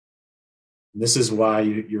love. And this is why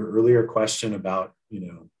your earlier question about,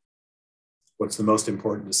 what's the most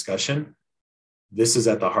important discussion? This is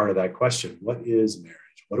at the heart of that question. What is marriage?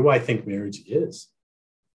 What do I think marriage is?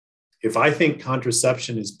 If I think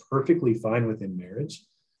contraception is perfectly fine within marriage,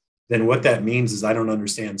 then what that means is I don't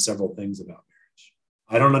understand several things about marriage.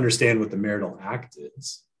 I don't understand what the marital act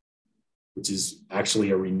is, which is actually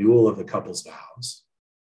a renewal of the couple's vows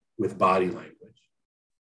with body language.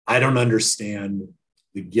 I don't understand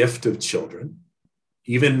the gift of children.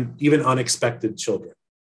 Even unexpected children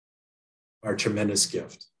are a tremendous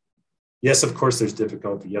gift. Yes, of course, there's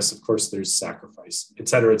difficulty. Yes, of course, there's sacrifice, et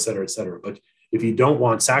cetera, et cetera, et cetera. But if you don't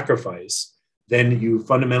want sacrifice, then you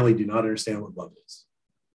fundamentally do not understand what love is.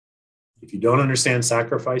 If you don't understand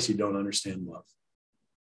sacrifice, you don't understand love.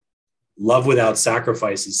 Love without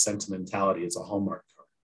sacrifice is sentimentality. It's a Hallmark card.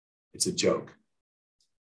 It's a joke.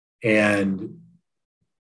 And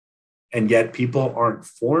yet people aren't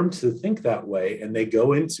formed to think that way. And they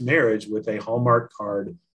go into marriage with a Hallmark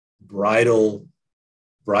card, bridal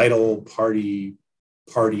party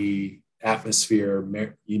atmosphere,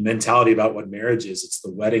 mentality about what marriage is. It's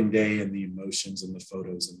the wedding day and the emotions and the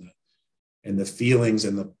photos and the feelings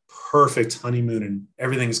and the perfect honeymoon, and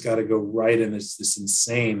everything's got to go right. And it's this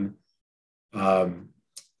insane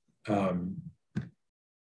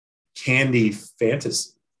candy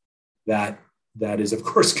fantasy that is, of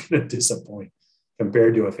course, going to disappoint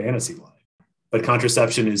compared to a fantasy life. But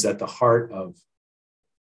contraception is at the heart of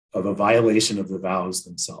a violation of the vows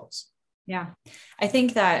themselves. Yeah. I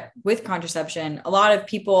think that with contraception, a lot of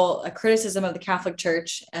people, a criticism of the Catholic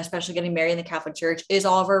Church, especially getting married in the Catholic Church, is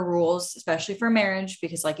all of our rules, especially for marriage,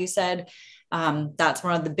 because like you said, that's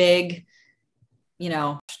one of the big,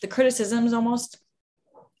 the criticisms almost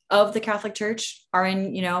of the Catholic Church are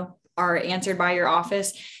answered by your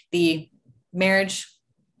office. The marriage,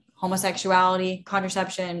 homosexuality,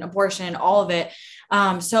 contraception, abortion, all of it.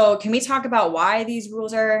 So can we talk about why these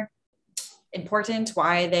rules are important,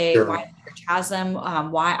 why the church has them?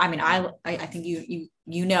 I think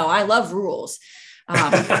I love rules.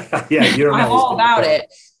 I'm all about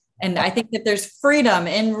it. And I think that there's freedom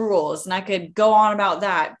in rules, and I could go on about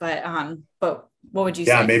that, but what would you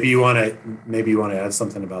say? Yeah, maybe you want to add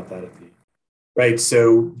something about that at the end. Right.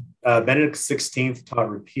 So Benedict XVI taught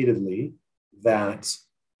repeatedly that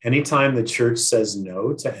anytime the church says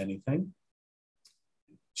no to anything,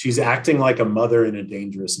 she's acting like a mother in a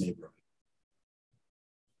dangerous neighborhood.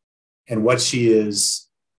 And what she is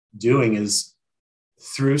doing is,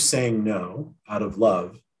 through saying no out of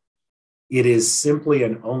love, it is simply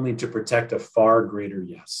and only to protect a far greater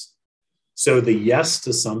yes. So the yes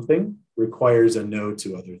to something requires a no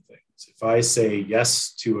to other things. If I say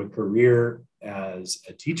yes to a career as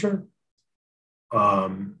a teacher,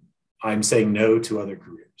 I'm saying no to other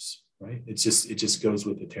careers, right? It just goes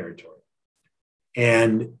with the territory.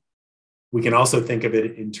 And we can also think of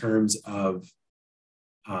it in terms of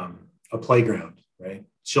a playground, right?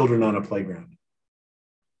 Children on a playground.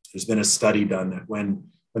 There's been a study done that when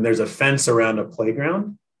there's a fence around a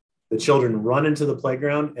playground, the children run into the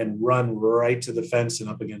playground and run right to the fence and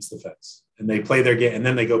up against the fence. And they play their game, and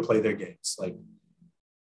then they go play their games. Like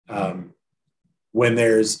when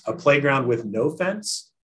there's a playground with no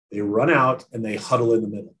fence, they run out and they huddle in the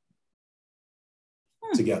middle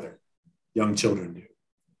together. Young children do.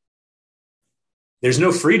 There's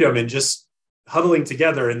no freedom in just huddling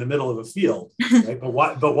together in the middle of a field, right? But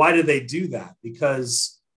why do they do that?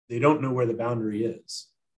 Because they don't know where the boundary is.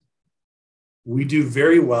 We do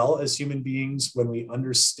very well as human beings when we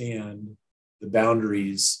understand the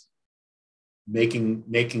boundaries, making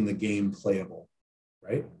the game playable,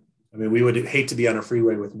 right? I mean, we would hate to be on a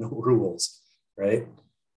freeway with no rules, right?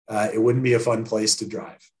 It wouldn't be a fun place to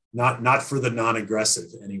drive. Not for the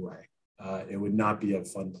non-aggressive anyway. It would not be a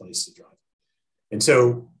fun place to drive. And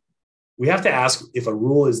so we have to ask, if a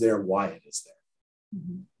rule is there, why it is there.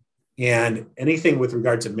 Mm-hmm. And anything with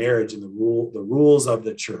regard to marriage and the rules of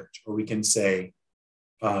the church, or we can say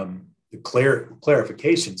the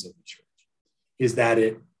clarifications of the church, is that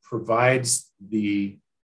it provides the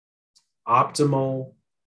optimal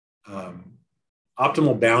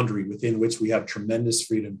boundary within which we have tremendous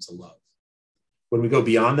freedom to love. When we go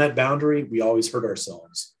beyond that boundary, we always hurt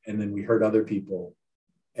ourselves, and then we hurt other people,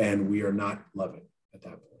 and we are not loving at that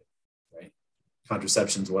point, right?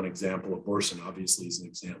 Contraception is one example. Abortion, obviously, is an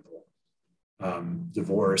example.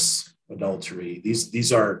 Divorce, adultery.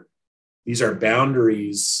 These are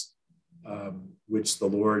boundaries which the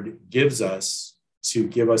Lord gives us to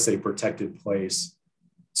give us a protected place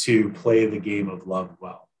to play the game of love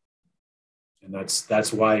well. And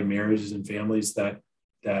that's why marriages and families that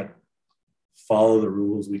follow the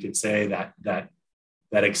rules, we could say that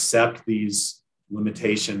accept these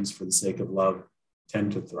limitations for the sake of love,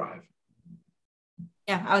 tend to thrive.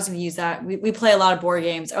 Yeah, I was going to use that. We play a lot of board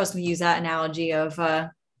games. I was going to use that analogy of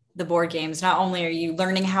the board games. Not only are you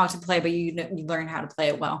learning how to play, but you learn how to play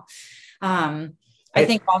it well. I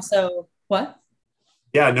think also, what?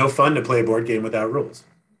 Yeah, no fun to play a board game without rules.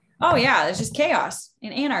 Oh yeah, it's just chaos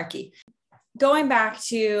and anarchy. Going back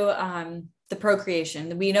to the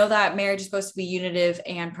procreation. We know that marriage is supposed to be unitive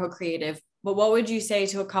and procreative, but what would you say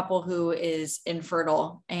to a couple who is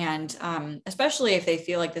infertile, and especially if they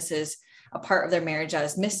feel like this is a part of their marriage that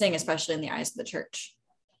is missing, especially in the eyes of the church?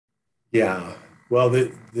 Yeah. Well,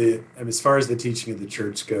 as far as the teaching of the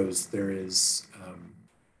church goes, there's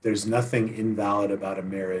nothing invalid about a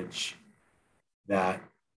marriage that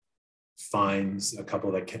finds a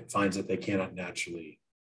couple that finds that they cannot naturally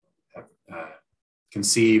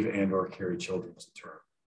conceive and or carry children to term.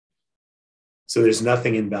 So there's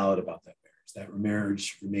nothing invalid about that marriage. That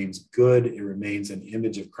marriage remains good. It remains an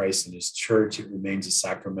image of Christ and his church. It remains a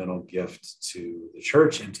sacramental gift to the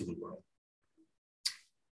church and to the world.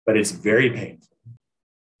 But it's very painful.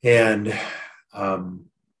 And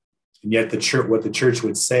yet the church, what the church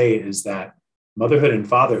would say is that motherhood and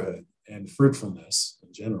fatherhood and fruitfulness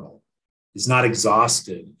in general is not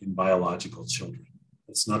exhausted in biological children.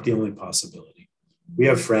 It's not the only possibility. We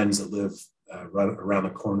have friends that live right around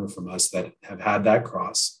the corner from us that have had that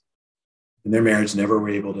cross. In their marriage, never were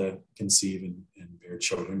able to conceive and bear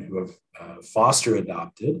children, who have foster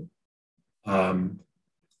adopted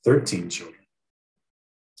 13 children.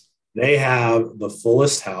 They have the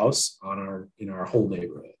fullest house in our whole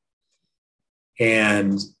neighborhood.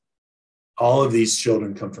 And all of these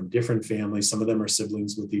children come from different families. Some of them are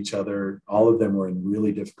siblings with each other. All of them were in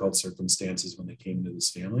really difficult circumstances when they came into this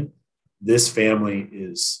family. This family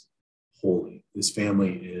is holy. This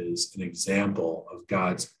family is an example of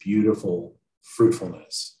God's beautiful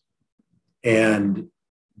fruitfulness. And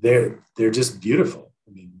they're just beautiful.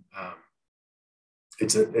 I mean,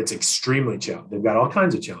 it's extremely challenging. They've got all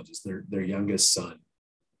kinds of challenges. Their youngest son,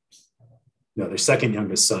 their second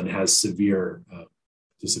youngest son has severe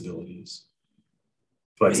disabilities,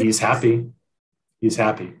 but he's happy. He's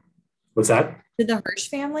happy. What's that? Did the Hirsch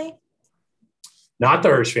family? Not the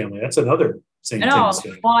Hirsch family. That's another St. Tim's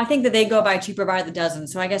family. Well, I think that they go by cheaper by the dozen,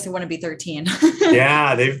 so I guess it wouldn't be 13.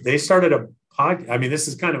 Yeah, they started a podcast. I mean, this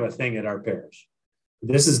is kind of a thing at our parish.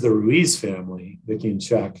 This is the Ruiz family, Vicky and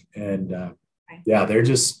Chuck, and yeah, they're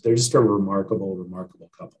just a remarkable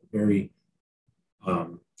couple. Very,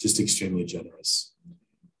 just extremely generous.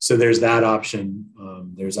 So there's that option.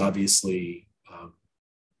 There's obviously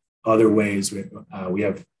other ways. We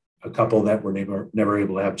have a couple that were never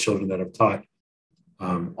able to have children that have taught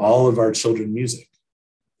all of our children music.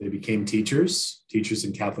 They became teachers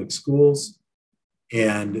in Catholic schools,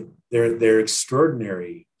 and they're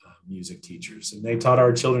extraordinary music teachers. And they taught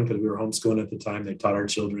our children, because we were homeschooling at the time, they taught our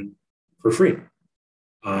children for free,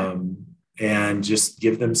 and just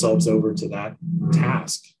give themselves over to that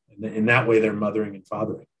task. And in that way, they're mothering and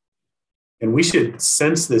fathering. And we should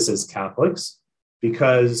sense this as Catholics,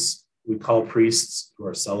 because we call priests who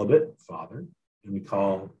are celibate father, and we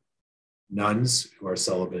call nuns who are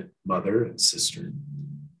celibate mother and sister.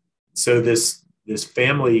 So this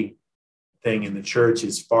family thing in the church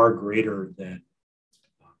is far greater than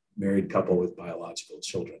married couple with biological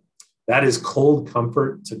children. That is cold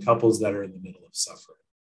comfort to couples that are in the middle of suffering.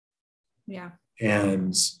 Yeah.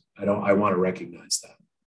 And I want to recognize that.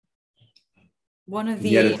 One of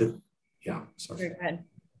the, yeah, sorry. Go ahead.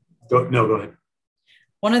 Go ahead.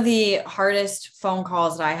 One of the hardest phone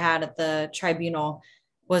calls that I had at the tribunal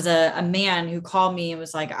was a man who called me and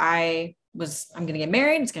was like, I'm going to get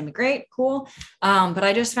married. It's going to be great. Cool. But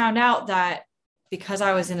I just found out that because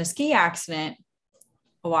I was in a ski accident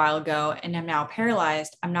a while ago and I'm now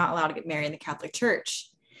paralyzed, I'm not allowed to get married in the Catholic Church.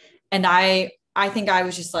 And I think I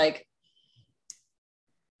was just like,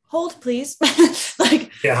 hold, please.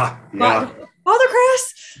 Like, yeah. Father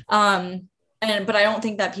Chris. But I don't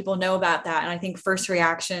think that people know about that. And I think first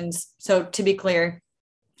reactions. So to be clear,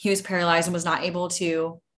 he was paralyzed and was not able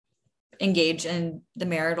to engage in the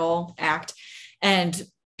marital act. And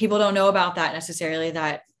people don't know about that necessarily,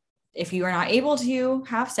 that if you are not able to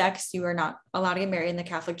have sex, you are not allowed to get married in the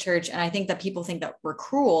Catholic Church. And I think that people think that we're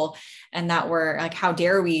cruel and that we're like, how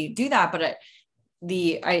dare we do that? But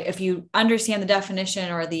if you understand the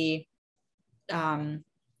definition or the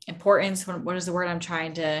importance, what is the word I'm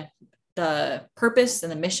trying to, the purpose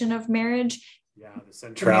and the mission of marriage. Yeah, the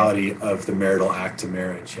centrality of the marital act to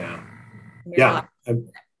marriage.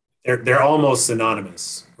 They're almost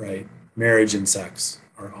synonymous, right? Marriage and sex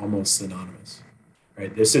are almost synonymous,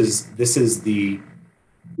 right? This is the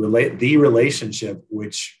relationship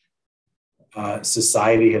which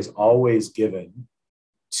society has always given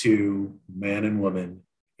to man and woman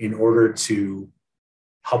in order to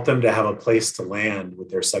help them to have a place to land with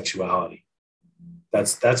their sexuality.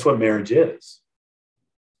 That's what marriage is.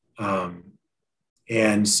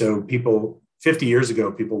 And so 50 years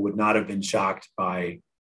ago, people would not have been shocked by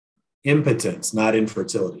impotence, not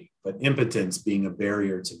infertility, but impotence being a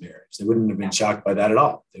barrier to marriage. They wouldn't have been shocked by that at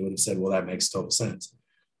all. They would have said, well, that makes total sense.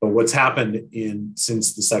 But what's happened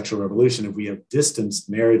since the sexual revolution, if we have distanced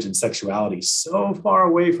marriage and sexuality so far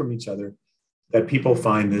away from each other that people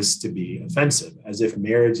find this to be offensive, as if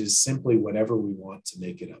marriage is simply whatever we want to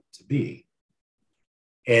make it up to be.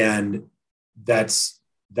 And that's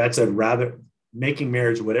a rather, making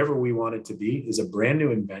marriage whatever we want it to be is a brand new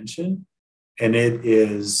invention. And it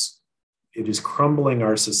is crumbling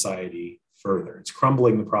our society further. It's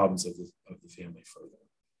crumbling the problems of the family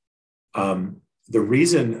further. The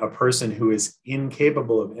reason a person who is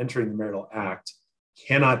incapable of entering the marital act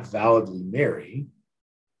cannot validly marry,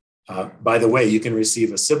 by the way, you can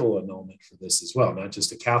receive a civil annulment for this as well, not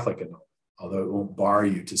just a Catholic annulment, although it won't bar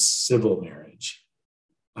you to civil marriage.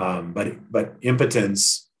 But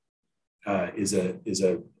impotence is a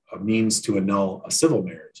means to annul a civil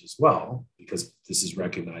marriage as well, because this is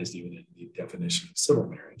recognized even in the definition of civil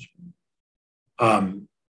marriage.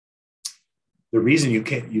 The reason you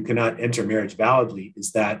cannot enter marriage validly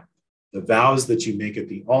is that the vows that you make at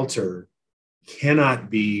the altar cannot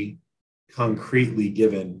be concretely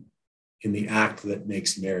given in the act that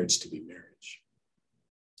makes marriage to be marriage.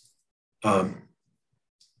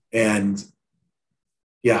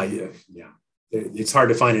 It's hard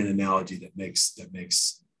to find an analogy that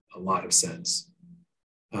makes a lot of sense.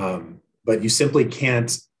 But you simply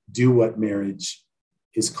can't do what marriage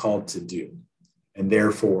is called to do, and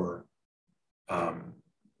therefore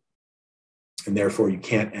you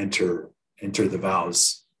can't enter the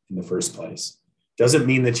vows in the first place. Doesn't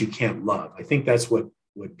mean that you can't love. I think that's what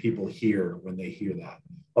people hear when they hear that.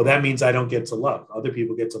 Oh, that means I don't get to love. Other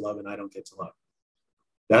people get to love and I don't get to love.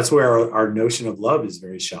 That's where our notion of love is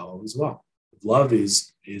very shallow as well. Love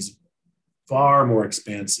is far more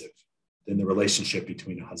expansive than the relationship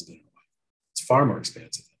between a husband and a wife. It's far more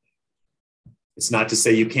expansive. It's not to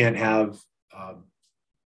say you can't have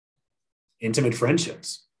intimate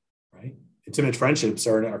friendships, right? Intimate friendships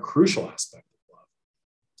are a crucial aspect of love.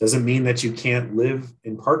 Doesn't mean that you can't live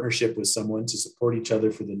in partnership with someone to support each other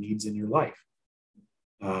for the needs in your life.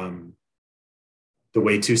 The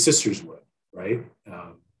way two sisters would, right?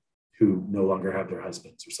 Who no longer have their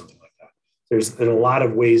husbands or something like that. There's a lot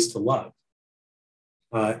of ways to love.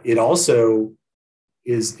 It also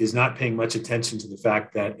is not paying much attention to the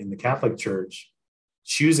fact that in the Catholic Church,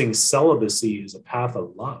 choosing celibacy is a path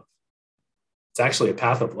of love. It's actually a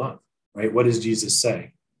path of love, right? What does Jesus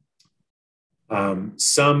say?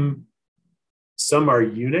 Some are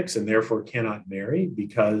eunuchs and therefore cannot marry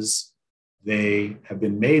because they have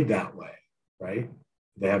been made that way, right?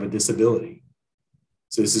 They have a disability.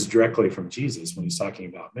 So this is directly from Jesus when he's talking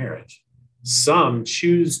about marriage. Some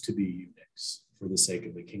choose to be eunuchs for the sake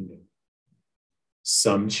of the kingdom.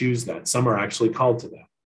 Some choose that. Some are actually called to that.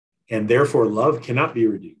 And therefore, love cannot be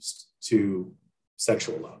reduced to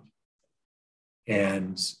sexual love.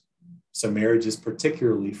 And so marriage is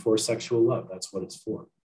particularly for sexual love. That's what it's for.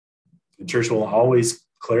 The church will always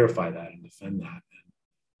clarify that and defend that. And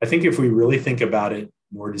I think if we really think about it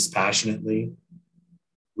more dispassionately,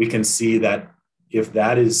 we can see that if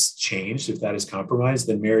that is changed, if that is compromised,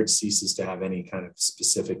 then marriage ceases to have any kind of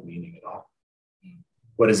specific meaning at all.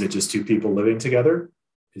 What is it? Just two people living together?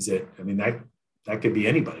 Is it? I mean, that could be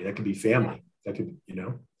anybody. That could be family. That could,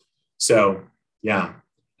 So, yeah.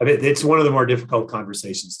 I mean, it's one of the more difficult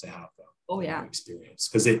conversations to have, though. Oh, yeah. Experience,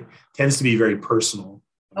 because it tends to be very personal.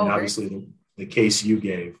 I mean, obviously, the case you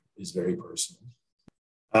gave is very personal.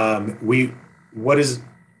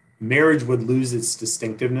 Marriage would lose its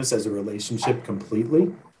distinctiveness as a relationship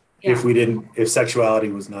completely if sexuality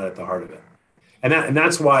was not at the heart of it. And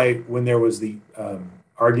that's why when there was the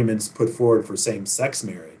arguments put forward for same-sex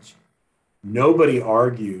marriage, nobody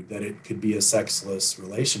argued that it could be a sexless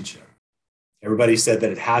relationship. Everybody said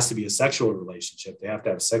that it has to be a sexual relationship. They have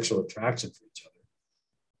to have sexual attraction for each other,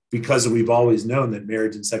 because we've always known that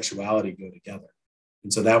marriage and sexuality go together.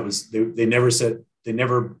 And so that was,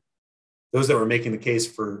 those that were making the case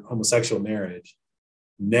for homosexual marriage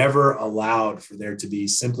never allowed for there to be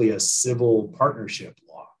simply a civil partnership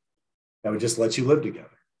law that would just let you live together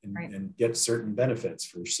and get certain benefits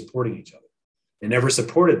for supporting each other. They never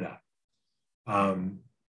supported that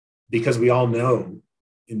because we all know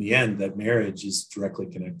in the end that marriage is directly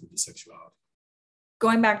connected to sexuality.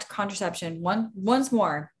 Going back to contraception, one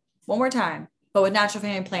more time, but with natural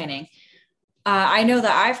family planning. I know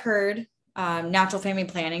that I've heard natural family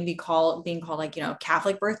planning being called like,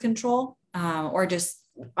 Catholic birth control, or just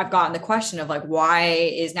I've gotten the question of like, why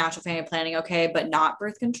is natural family planning okay, but not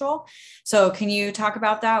birth control? So can you talk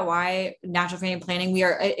about that? Why natural family planning?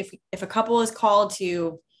 If a couple is called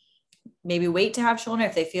to maybe wait to have children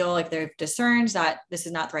if they feel like they've discerned that this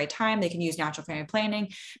is not the right time. They can use natural family planning.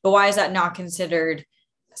 But why is that not considered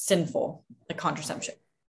sinful, like contraception?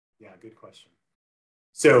 Yeah, good question.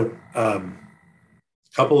 So a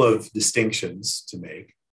couple of distinctions to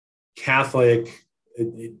make. Catholic,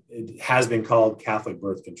 it has been called Catholic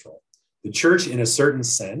birth control. The church, in a certain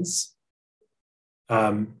sense,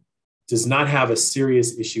 does not have a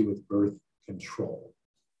serious issue with birth control.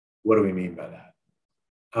 What do we mean by that?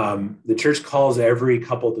 The church calls every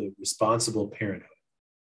couple to responsible parenthood.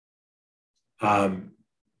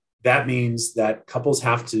 That means that couples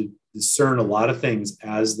have to discern a lot of things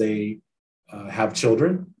as they have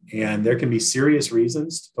children, and there can be serious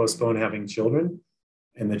reasons to postpone having children.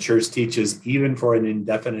 And the church teaches even for an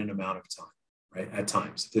indefinite amount of time, right? At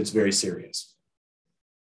times, it's very serious.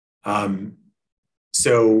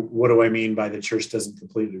 So what do I mean by the church doesn't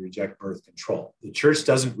completely reject birth control? The church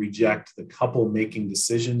doesn't reject the couple making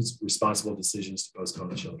decisions, responsible decisions to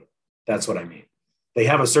postpone children. That's what I mean. They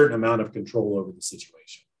have a certain amount of control over the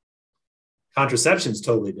situation. Contraception is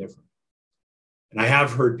totally different. And I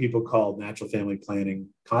have heard people call natural family planning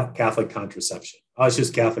Catholic contraception. Oh, it's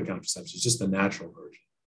just Catholic contraception. It's just the natural version.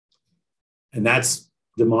 And that's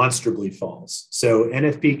demonstrably false. So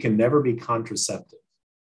NFP can never be contraceptive,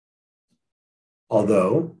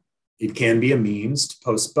 although it can be a means to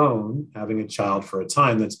postpone having a child for a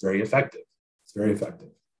time that's very effective. It's very effective.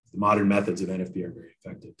 The modern methods of NFP are very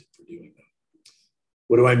effective for doing that.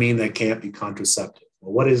 What do I mean that can't be contraceptive?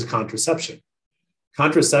 Well, what is contraception?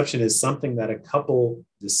 Contraception is something that a couple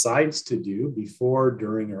decides to do before,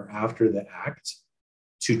 during, or after the act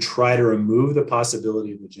to try to remove the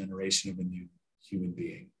possibility of the generation of a new human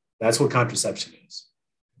being. That's what contraception is.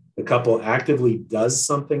 The couple actively does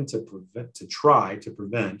something to try to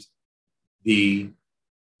prevent the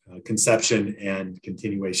conception and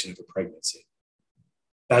continuation of a pregnancy.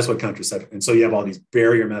 That's what contraception. And so you have all these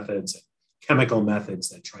barrier methods and chemical methods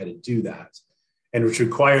that try to do that, and which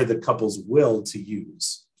require the couple's will to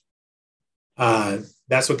use.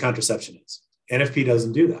 That's what contraception is. NFP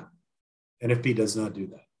doesn't do that. NFP does not do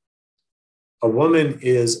that. A woman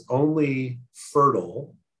is only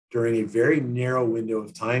fertile during a very narrow window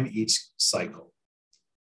of time each cycle.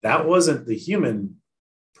 That wasn't the human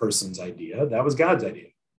person's idea. That was God's idea.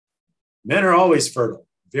 Men are always fertile.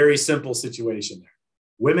 Very simple situation there.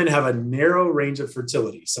 Women have a narrow range of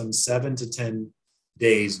fertility, some 7 to 10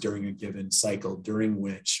 days during a given cycle, during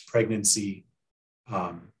which pregnancy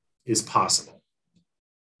is possible.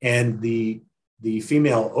 And the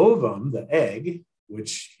female ovum, the egg,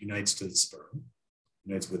 which unites with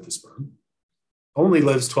the sperm, only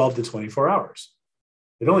lives 12 to 24 hours.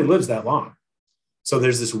 It only lives that long. So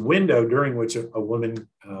there's this window during which a woman,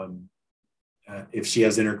 if she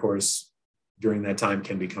has intercourse during that time,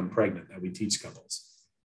 can become pregnant, that we teach couples.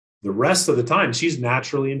 The rest of the time, she's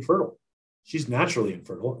naturally infertile. She's naturally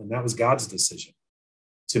infertile, and that was God's decision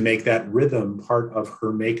to make that rhythm part of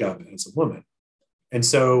her makeup as a woman. And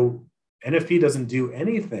so NFP doesn't do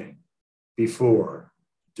anything before,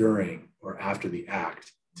 during, or after the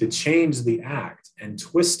act to change the act and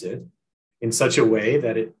twist it in such a way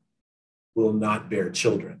that it will not bear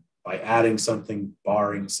children by adding something,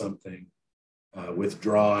 barring something,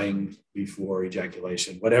 withdrawing before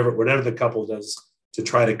ejaculation, whatever the couple does to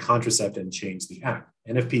try to contracept and change the act.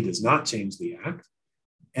 NFP does not change the act.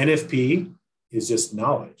 NFP is just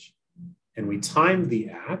knowledge. And we time the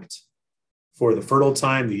act for the fertile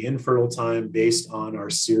time, the infertile time, based on our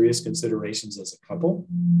serious considerations as a couple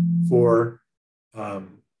for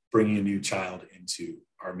bringing a new child into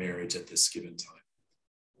our marriage at this given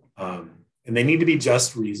time. And they need to be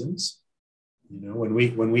just reasons. You know,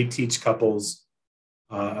 when we teach couples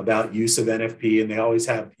about use of NFP, and they always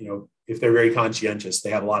have, you know, if they're very conscientious, they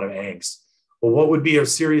have a lot of angst. Well, what would be a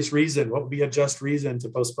serious reason? What would be a just reason to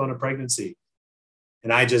postpone a pregnancy?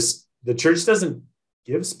 And the church doesn't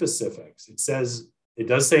give specifics. It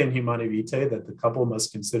does say in Humanae Vitae that the couple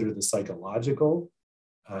must consider the psychological,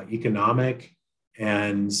 economic,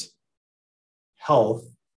 and health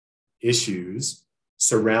issues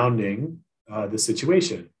surrounding the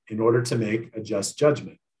situation in order to make a just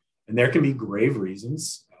judgment. And there can be grave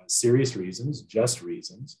reasons, serious reasons, just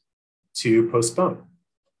reasons to postpone.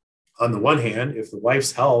 On the one hand, if the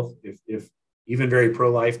wife's health, if even very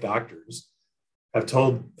pro-life doctors have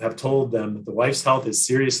told them that the wife's health is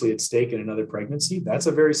seriously at stake in another pregnancy, that's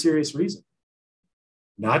a very serious reason.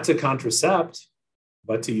 Not to contracept,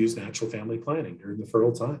 but to use natural family planning during the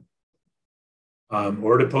fertile time.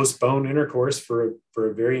 Or to postpone intercourse for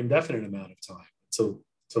a very indefinite amount of time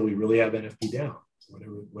until we really have NFP down,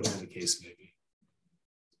 whatever the case may be.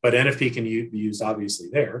 But NFP can be used obviously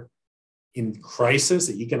there. in crisis,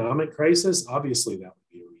 the economic crisis, obviously that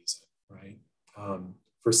would be a reason, right?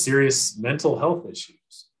 For serious mental health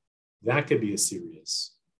issues, that could be a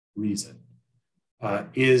serious reason.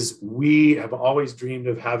 Is we have always dreamed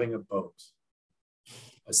of having a boat,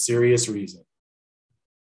 a serious reason?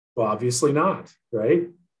 Well, obviously not, right?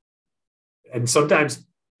 And sometimes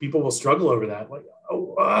people will struggle over that, like,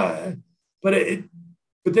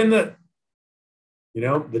 but then the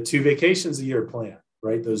 2 vacations a year plan,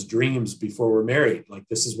 right? Those dreams before we're married, like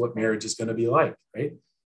this is what marriage is going to be like, right?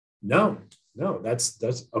 No, that's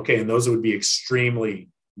okay. And those would be extremely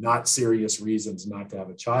not serious reasons not to have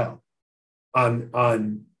a child.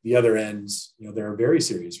 On the other end, there are very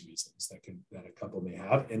serious reasons that a couple may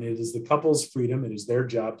have, and it is the couple's freedom. It is their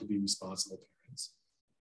job to be responsible parents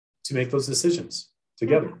to make those decisions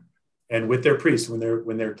together, and with their priest when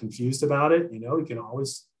they're confused about it. You can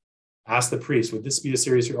always ask the priest, would this be a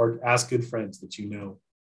serious, or ask good friends that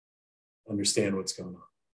understand what's going on.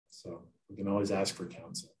 So we can always ask for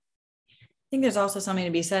counsel. I think there's also something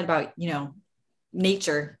to be said about,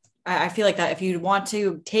 nature. I feel like that if you want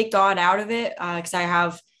to take God out of it, because I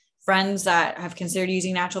have friends that have considered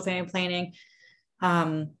using natural family planning,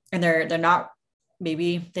 and they're not,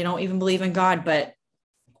 maybe they don't even believe in God, but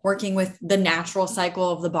working with the natural cycle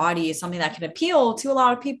of the body is something that can appeal to a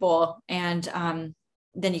lot of people. And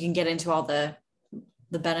then you can get into all the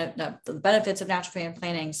benefits of natural family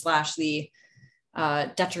planning /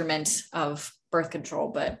 the detriment of birth control.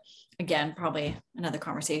 But again, probably another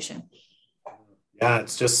conversation. Yeah,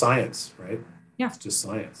 it's just science, right? Yeah, it's just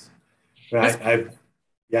science. I've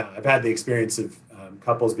had the experience of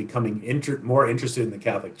couples becoming more interested in the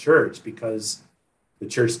Catholic Church because the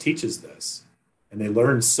Church teaches this, and they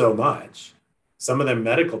learn so much. Some of them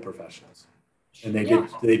medical professionals, and they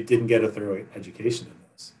didn't get a thorough education in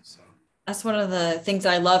this. So that's one of the things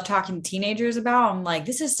that I love talking to teenagers about. I'm like,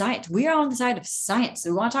 this is science. We are on the side of science.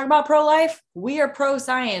 We want to talk about pro-life. We are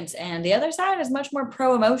pro-science, and the other side is much more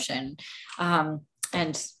pro-emotion.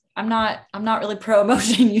 And I'm not really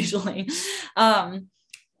pro-emotion usually.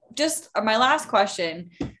 Just my last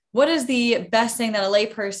question, what is the best thing that a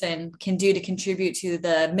layperson can do to contribute to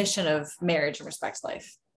the mission of Marriage and Respect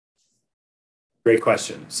Life? Great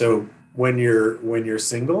question. So when you're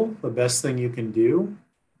single, the best thing you can do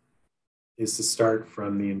is to start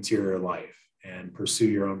from the interior life and pursue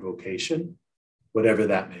your own vocation, whatever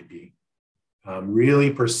that may be.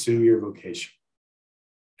 Really pursue your vocation.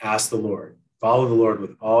 Ask the Lord. Follow the Lord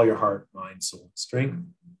with all your heart, mind, soul, and strength,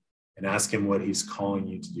 and ask him what he's calling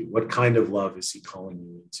you to do. What kind of love is he calling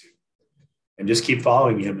you into? And just keep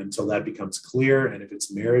following him until that becomes clear. And if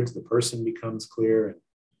it's marriage, the person becomes clear. And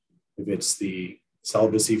if it's the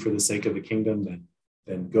celibacy for the sake of the kingdom,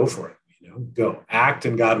 then go for it. Go. Act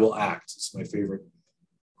and God will act. It's my favorite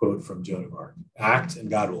quote from Joan of Arc. Act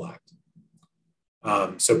and God will act.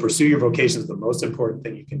 So pursue your vocation is the most important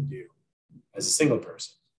thing you can do as a single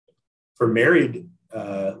person. For married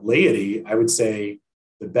laity, I would say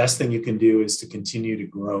the best thing you can do is to continue to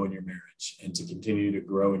grow in your marriage and to continue to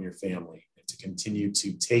grow in your family and to continue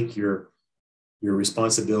to take your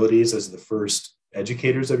responsibilities as the first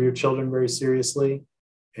educators of your children very seriously,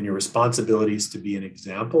 and your responsibilities to be an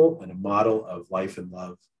example and a model of life and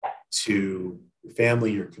love to your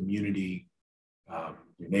family, your community,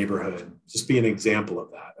 your neighborhood. Just be an example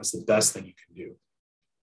of that. That's the best thing you can do.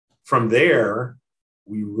 From there,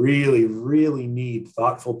 we really, really need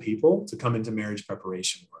thoughtful people to come into marriage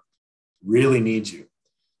preparation work. Really need you.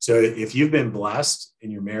 So if you've been blessed in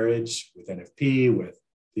your marriage with NFP, with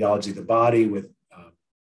theology of the body, with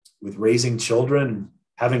raising children,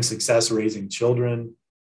 having success raising children,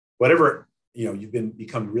 whatever, you've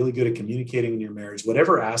become really good at communicating in your marriage,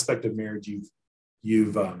 whatever aspect of marriage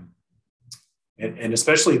you've and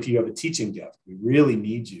especially if you have a teaching gift, we really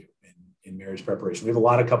need you in marriage preparation. We have a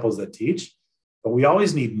lot of couples that teach, but we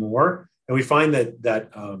always need more. And we find that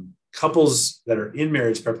couples that are in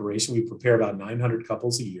marriage preparation, we prepare about 900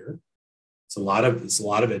 couples a year. It's a lot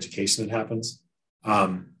of education that happens.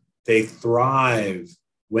 They thrive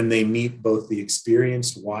when they meet both the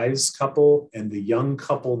experienced wise couple and the young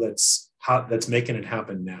couple that's making it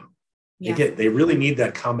happen now. Yeah. They really need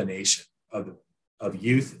that combination of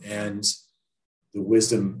youth and the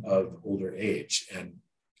wisdom of older age. And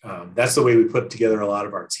that's the way we put together a lot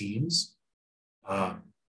of our teams,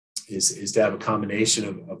 is to have a combination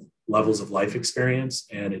of levels of life experience.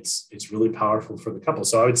 And it's really powerful for the couple.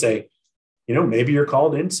 So I would say, maybe you're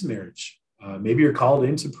called into marriage. Maybe you're called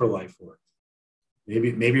into pro-life work.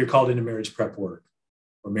 Maybe you're called into marriage prep work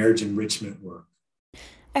or marriage enrichment work.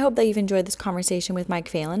 I hope that you've enjoyed this conversation with Mike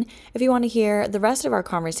Phelan. If you want to hear the rest of our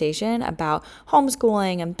conversation about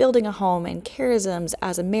homeschooling and building a home and charisms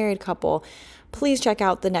as a married couple, please check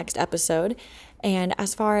out the next episode. And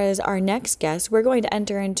as far as our next guest, we're going to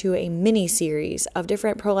enter into a mini-series of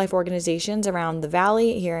different pro-life organizations around the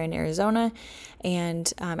valley here in Arizona.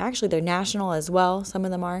 And actually, they're national as well. Some of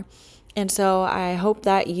them are. And so I hope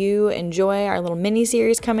that you enjoy our little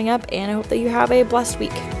mini-series coming up, and I hope that you have a blessed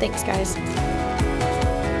week. Thanks, guys.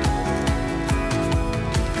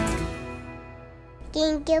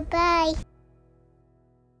 Thank you. Bye.